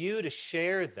like for you to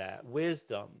share that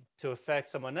wisdom to affect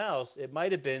someone else, it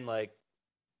might have been like,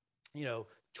 you know,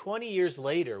 20 years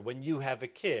later when you have a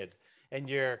kid and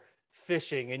you're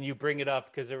fishing and you bring it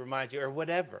up because it reminds you or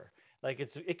whatever. Like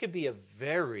it could be a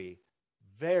very,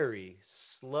 very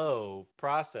slow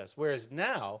process. Whereas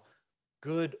now,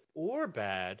 good or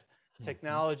bad,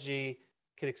 technology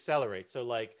can accelerate. So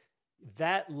like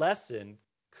that lesson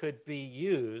could be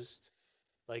used,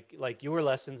 like your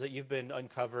lessons that you've been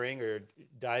uncovering or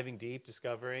diving deep,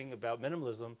 discovering about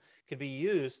minimalism, could be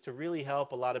used to really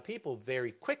help a lot of people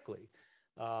very quickly.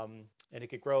 And it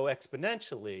could grow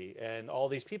exponentially, and all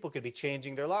these people could be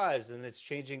changing their lives, and it's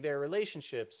changing their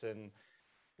relationships, and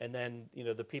then, you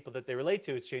know, the people that they relate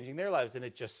to, is changing their lives, and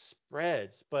it just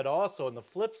spreads. But also on the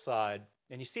flip side,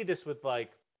 and you see this with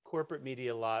like corporate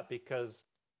media a lot, because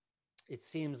it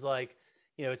seems like,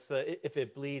 you know, it's the if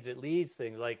it bleeds it leads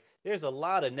things. Like there's a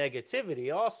lot of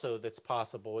negativity also that's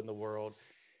possible in the world.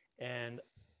 And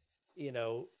you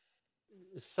know,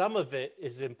 some of it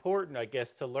is important, I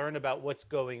guess, to learn about what's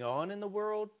going on in the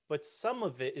world, but some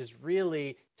of it is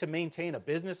really to maintain a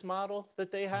business model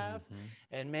that they have.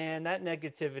 And man, that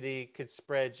negativity could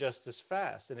spread just as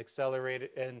fast and accelerate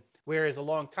it. And whereas a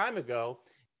long time ago,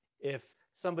 if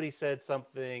somebody said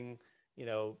something, you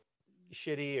know,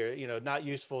 shitty or, you know, not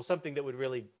useful, something that would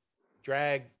really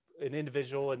drag an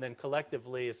individual and then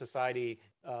collectively a society,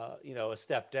 you know, a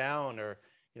step down, or,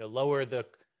 you know, lower the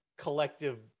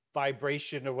collective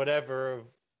vibration or whatever,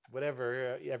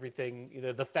 everything, you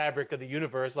know, the fabric of the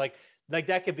universe, like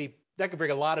that could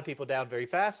bring a lot of people down very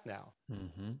fast now,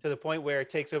 to the point where it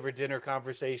takes over dinner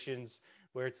conversations,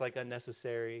 where it's like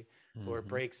unnecessary, or it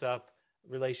breaks up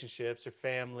relationships or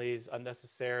families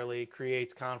unnecessarily,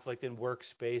 creates conflict in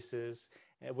workspaces.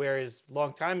 Whereas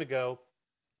long time ago,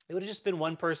 it would have just been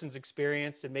one person's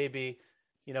experience, and maybe,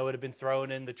 you know, it would have been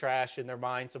thrown in the trash in their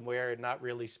mind somewhere and not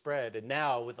really spread. And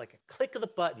now with like a click of the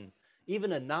button,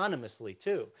 even anonymously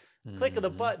too, click of the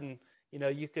button, you know,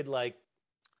 you could like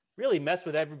really mess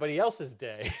with everybody else's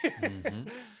day.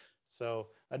 So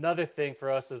another thing for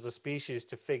us as a species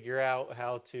to figure out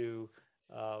how to,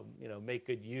 you know, make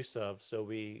good use of, so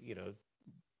we, you know,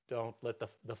 don't let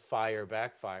the fire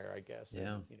backfire, I guess,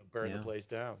 and, you know, burn the place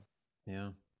down.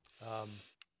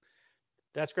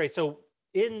 That's great. So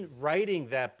in writing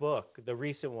that book, the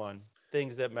recent one,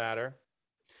 Things That Matter,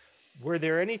 were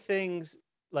there any things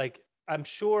like, I'm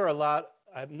sure a lot,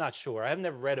 I'm not sure, I've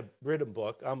never read a written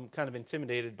book. I'm kind of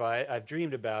intimidated by it. I've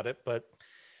dreamed about it, but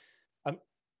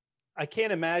I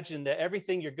can't imagine that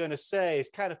everything you're going to say is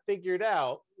kind of figured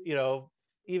out, you know,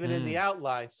 even in the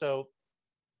outline. So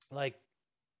like,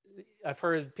 I've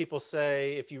heard people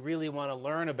say, if you really want to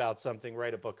learn about something,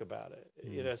 write a book about it,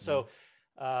 you know? So,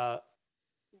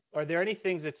 are there any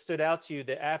things that stood out to you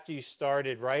that after you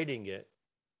started writing it,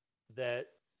 that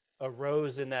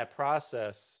arose in that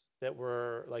process, that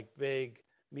were like big,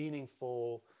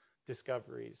 meaningful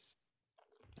discoveries?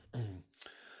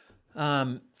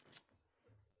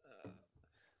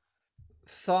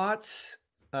 Thoughts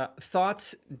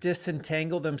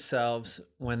disentangle themselves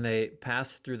when they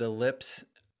pass through the lips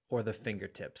or the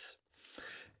fingertips.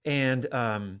 And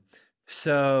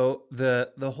so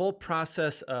the whole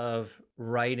process of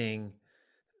writing,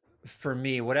 for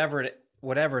me, whatever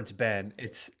it's been,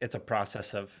 it's a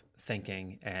process of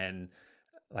thinking and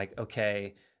like,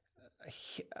 okay,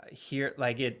 here,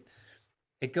 like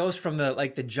it goes from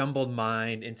the jumbled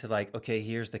mind into like, okay,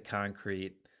 here's the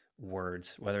concrete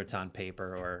words, whether it's on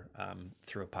paper or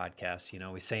through a podcast. You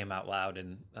know, we say them out loud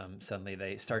and suddenly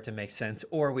they start to make sense,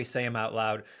 or we say them out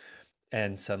loud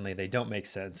and suddenly they don't make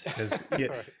sense, because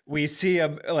we see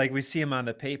them on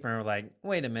the paper and we're like,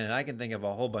 wait a minute, I can think of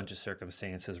a whole bunch of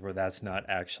circumstances where that's not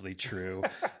actually true.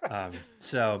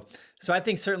 So I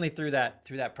think certainly through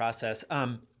that process,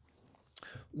 I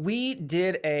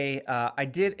did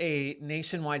a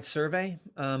nationwide survey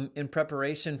in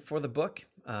preparation for the book,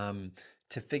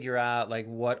 to figure out like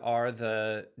what are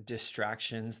the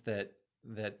distractions that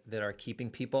that are keeping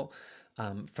people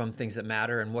from things that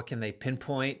matter, and what can they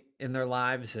pinpoint in their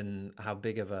lives, and how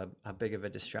big of a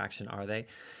distraction are they?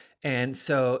 And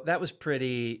so that was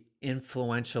pretty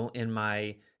influential in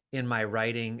my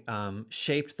writing.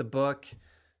 Shaped the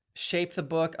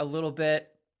book a little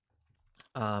bit.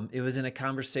 It was in a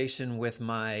conversation with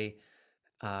my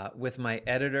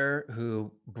editor,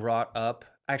 who brought up,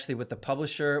 actually with the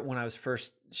publisher, when I was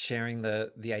first sharing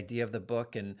the idea of the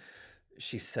book, and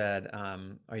she said,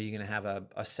 "Are you going to have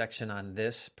a section on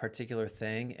this particular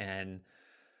thing?" And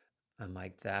I'm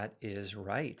like, "That is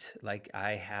right." Like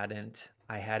I hadn't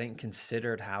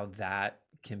considered how that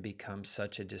can become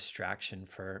such a distraction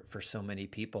for so many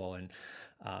people,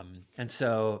 and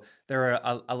so there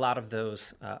are a lot of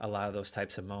those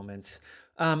types of moments.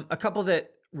 A couple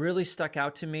that really stuck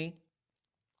out to me,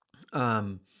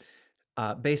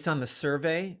 based on the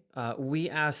survey, we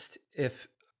asked if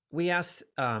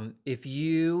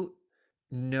you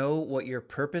know what your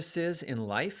purpose is in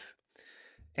life.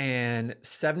 And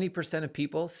 70% of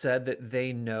people said that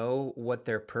they know what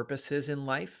their purpose is in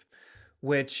life,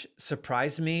 which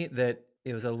surprised me that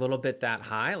it was a little bit that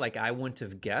high. Like I wouldn't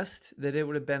have guessed that it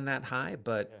would have been that high,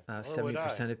 but Yeah, nor would I.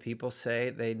 70% of people say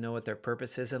they know what their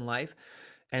purpose is in life.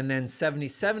 And then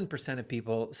 77% of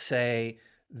people say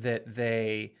that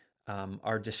they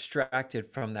are distracted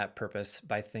from that purpose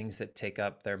by things that take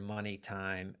up their money,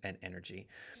 time, and energy,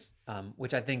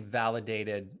 which I think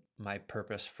validated my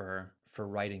purpose for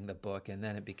writing the book. And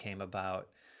then it became about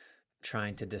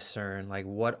trying to discern, like,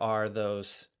 what are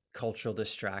those cultural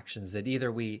distractions that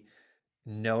either we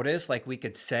notice, like we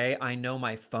could say, I know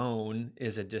my phone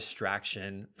is a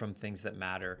distraction from things that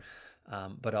matter,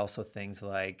 but also things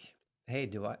like, hey,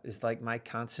 is like my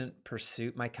constant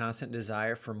pursuit, my constant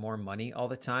desire for more money all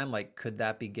the time, like, could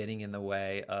that be getting in the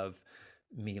way of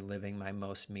me living my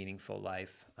most meaningful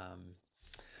life?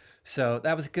 So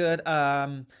that was good.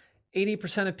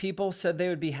 80% of people said they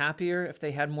would be happier if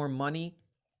they had more money,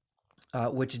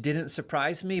 which didn't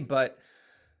surprise me, but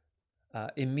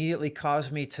immediately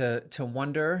caused me to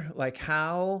wonder, like,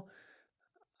 how.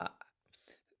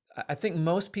 I think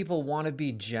most people want to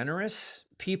be generous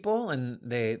people, and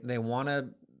they want to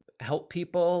help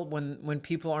people when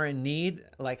people are in need.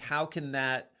 Like, how can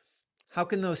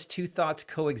those two thoughts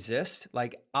coexist?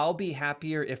 Like, I'll be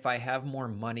happier if I have more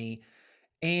money,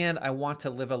 and I want to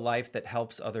live a life that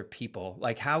helps other people.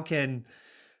 Like, how can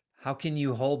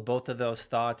you hold both of those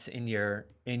thoughts in your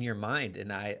mind?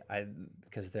 And I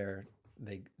because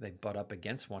they butt up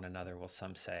against one another. Well,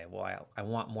 some say, well, I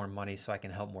want more money so I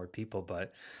can help more people,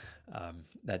 but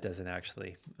that doesn't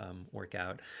actually work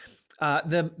out.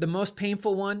 The most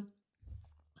painful one,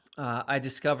 I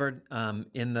discovered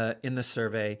in the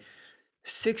survey,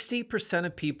 60%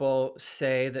 of people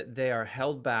say that they are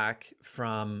held back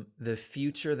from the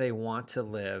future they want to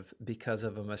live because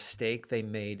of a mistake they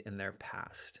made in their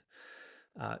past.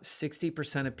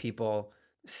 60% of people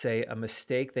say a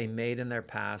mistake they made in their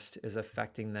past is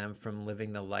affecting them from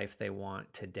living the life they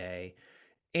want today.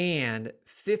 And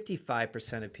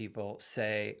 55% of people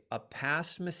say a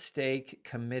past mistake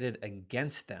committed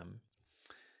against them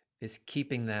is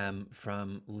keeping them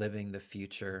from living the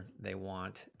future they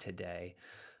want today.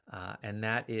 And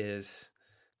that's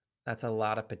a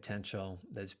lot of potential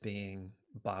that's being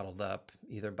bottled up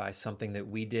either by something that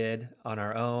we did on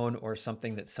our own or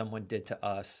something that someone did to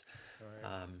us.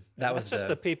 Right. That And was that's just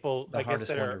the people, the I guess, hardest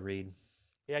that one to are, read.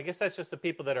 yeah, I guess that's just the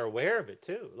people that are aware of it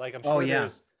too. Like, I'm Oh sure yeah.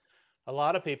 there's a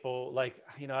lot of people, like,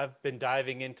 I've been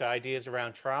diving into ideas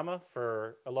around trauma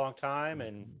for a long time,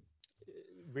 and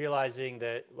realizing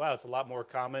that, wow, it's a lot more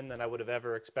common than I would have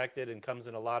ever expected, and comes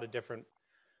in a lot of different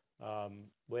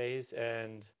ways.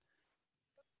 And,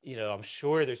 I'm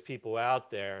sure there's people out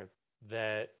there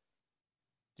that,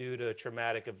 due to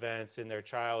traumatic events in their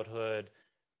childhood,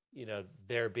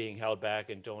 they're being held back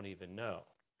and don't even know.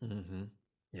 Mm-hmm.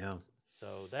 Yeah.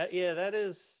 So that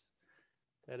is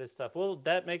tough. Well,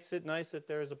 that makes it nice that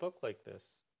there's a book like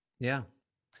this. Yeah.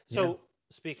 Yeah. So,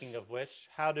 speaking of which,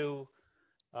 how do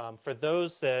for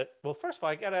those that, well, first of all,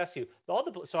 I got to ask you,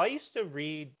 so I used to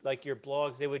read like your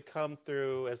blogs. They would come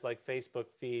through as like Facebook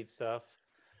feed stuff.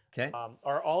 Okay.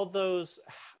 Are all those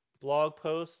blog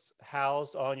posts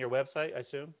housed on your website, I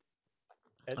assume?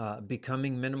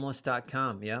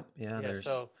 Becomingminimalist.com. Yep. Yeah. Yeah. There's.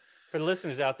 So for the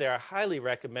listeners out there, I highly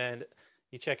recommend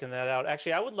you checking that out.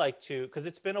 Actually, I would like to, because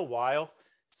it's been a while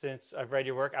since I've read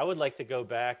your work. I would like to go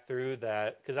back through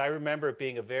that, because I remember it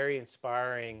being a very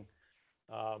inspiring,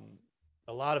 um,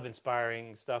 a lot of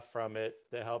inspiring stuff from it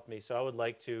that helped me. So I would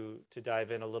like to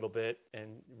dive in a little bit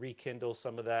and rekindle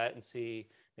some of that and see,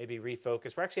 maybe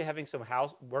refocus. We're actually having some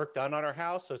house work done on our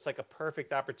house, so it's like a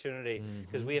perfect opportunity,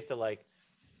 because Mm-hmm. we have to like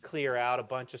clear out a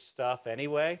bunch of stuff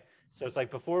anyway. So it's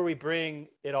like before we bring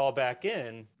it all back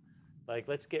in, like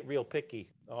let's get real picky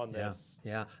on this.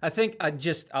 Yeah. I think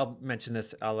I'll mention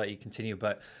this, I'll let you continue,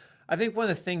 but I think one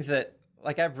of the things that,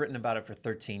 like, I've written about it for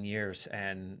 13 years,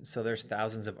 and so there's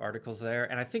thousands of articles there.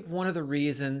 And I think one of the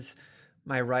reasons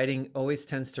my writing always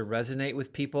tends to resonate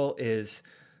with people is,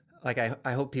 like,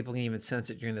 I hope people can even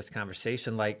sense it during this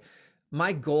conversation. Like,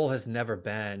 my goal has never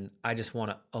been, I just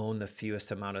want to own the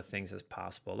fewest amount of things as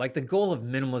possible. Like, the goal of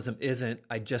minimalism isn't,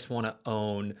 I just want to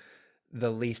own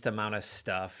the least amount of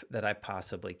stuff that I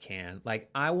possibly can. Like,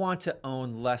 I want to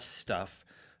own less stuff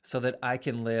so that I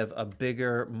can live a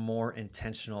bigger, more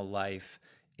intentional life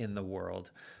in the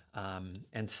world.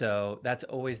 And so that's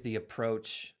always the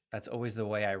approach. That's always the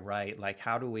way I write. Like,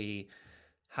 how do we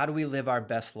live our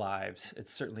best lives?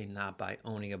 It's certainly not by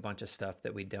owning a bunch of stuff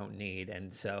that we don't need.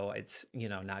 And so it's,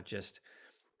 not just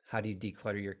how do you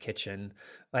declutter your kitchen?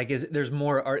 Like, there's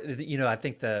more, I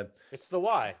think it's the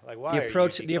why. Like, why the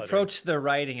approach to the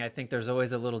writing, I think there's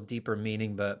always a little deeper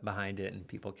meaning behind it, and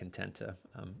people can tend to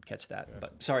catch that. Yeah.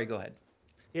 But sorry, go ahead.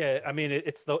 Yeah, I mean,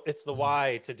 it's the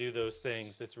why to do those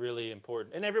things that's really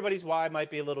important, and everybody's why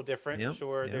might be a little different. I'm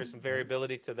sure there's some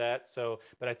variability to that. So,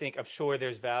 but I'm sure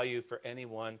there's value for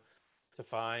anyone to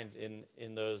find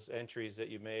in those entries that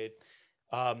you made.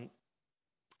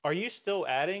 Are you still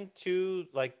adding to,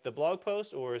 like, the blog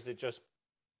post, or is it just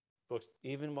books?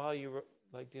 Even while you were,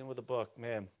 like, dealing with a book,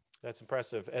 man, that's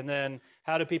impressive. And then,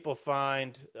 how do people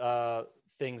find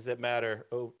things that matter?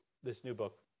 Oh, this new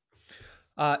book.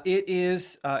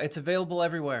 It's available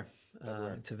everywhere.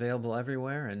 It's available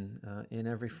everywhere and in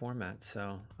every format.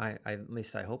 So at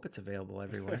least I hope it's available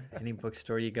everywhere. Any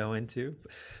bookstore you go into.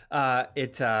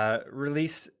 It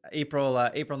release April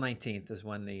 19th is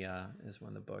when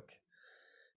the book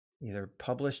either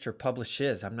published or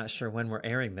publishes. I'm not sure when we're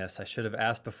airing this. I should have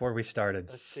asked before we started.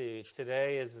 Let's see.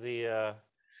 Today is the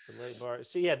late March.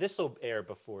 So yeah, this will air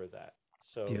before that.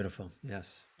 So beautiful.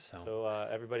 Yes. So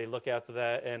everybody look out to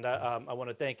that. And I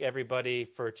want to thank everybody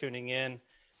for tuning in,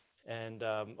 and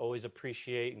always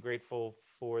appreciate and grateful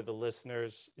for the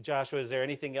listeners. Joshua, is there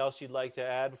anything else you'd like to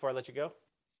add before I let you go?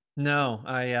 No,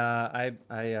 I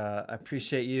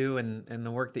appreciate you and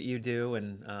the work that you do,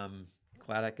 and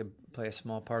glad I could play a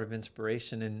small part of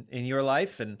inspiration in your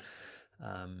life. And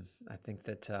I think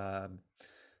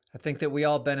that we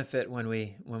all benefit when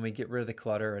we get rid of the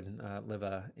clutter and live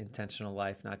a intentional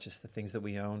life, not just the things that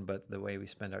we own, but the way we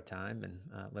spend our time and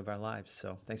live our lives.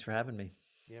 So thanks for having me.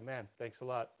 Yeah, man. Thanks a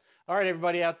lot. All right,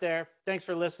 everybody out there, thanks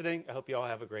for listening. I hope you all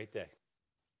have a great day.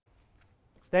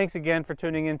 Thanks again for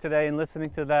tuning in today and listening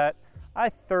to that. I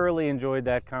thoroughly enjoyed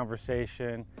that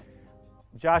conversation.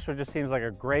 Joshua just seems like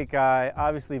a great guy,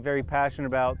 obviously very passionate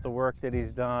about the work that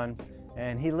he's done,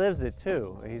 and he lives it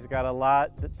too. He's got a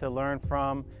lot to learn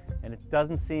from, and it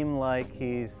doesn't seem like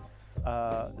he's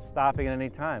stopping at any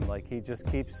time. Like, he just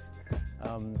keeps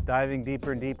diving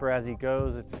deeper and deeper as he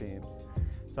goes, it seems.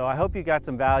 So I hope you got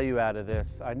some value out of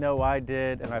this. I know I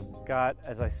did, and I've got,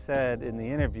 as I said in the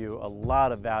interview, a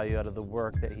lot of value out of the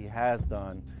work that he has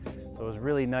done. So it was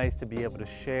really nice to be able to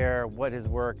share what his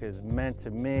work has meant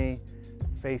to me,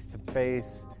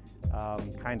 face-to-face,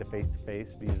 kind of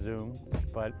face-to-face via Zoom,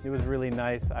 but it was really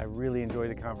nice. I really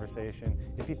enjoyed the conversation.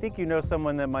 If you think you know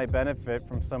someone that might benefit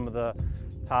from some of the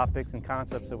topics and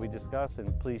concepts that we discussed,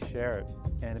 and please share it.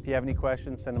 And if you have any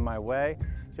questions, send them my way.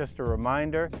 Just a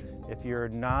reminder, if you're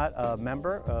not a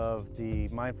member of the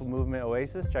Mindful Movement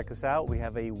Oasis, check us out. We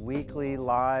have a weekly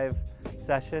live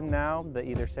session now that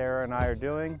either Sarah and I are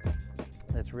doing.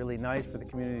 That's really nice for the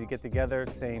community to get together at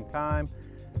the same time,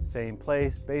 same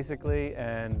place basically,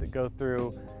 and go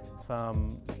through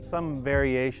some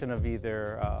variation of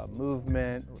either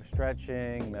movement or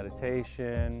stretching,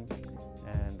 meditation,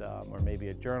 and or maybe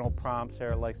a journal prompt.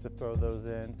 Sarah likes to throw those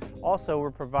in. Also,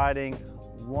 we're providing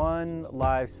one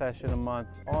live session a month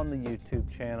on the YouTube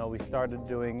channel. We started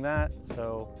doing that,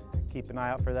 so keep an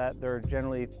eye out for that. They're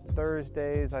generally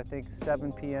Thursdays, I think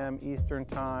 7 p.m. Eastern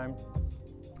time,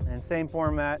 and same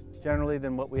format generally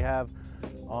than what we have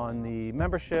on the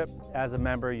membership. As a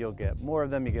member, you'll get more of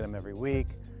them. You get them every week.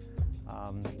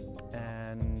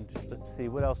 And let's see,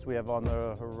 what else do we have on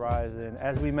the horizon?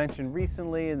 As we mentioned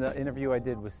recently in the interview I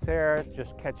did with Sarah,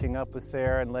 just catching up with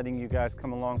Sarah and letting you guys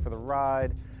come along for the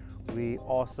ride. We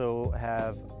also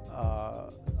have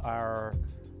our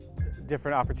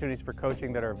different opportunities for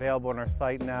coaching that are available on our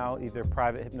site now, either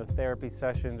private hypnotherapy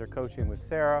sessions or coaching with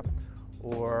Sarah,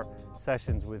 or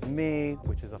sessions with me,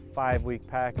 which is a 5-week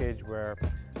package where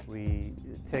we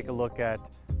take a look at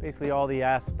basically all the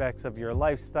aspects of your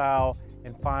lifestyle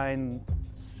and find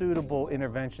suitable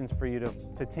interventions for you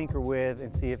to tinker with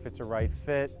and see if it's a right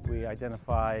fit. We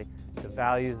identify the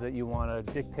values that you want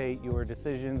to dictate your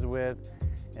decisions with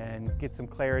and get some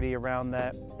clarity around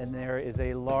that. And there is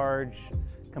a large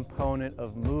component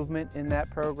of movement in that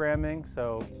programming.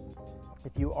 So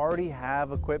if you already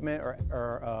have equipment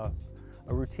or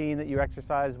a routine that you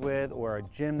exercise with or a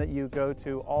gym that you go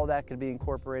to, all that can be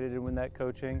incorporated in that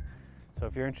coaching. So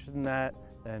if you're interested in that,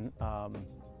 then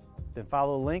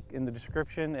follow the link in the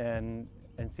description and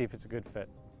see if it's a good fit.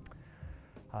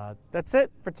 That's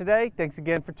it for today. Thanks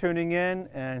again for tuning in,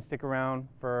 and stick around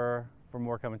for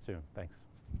more coming soon. Thanks.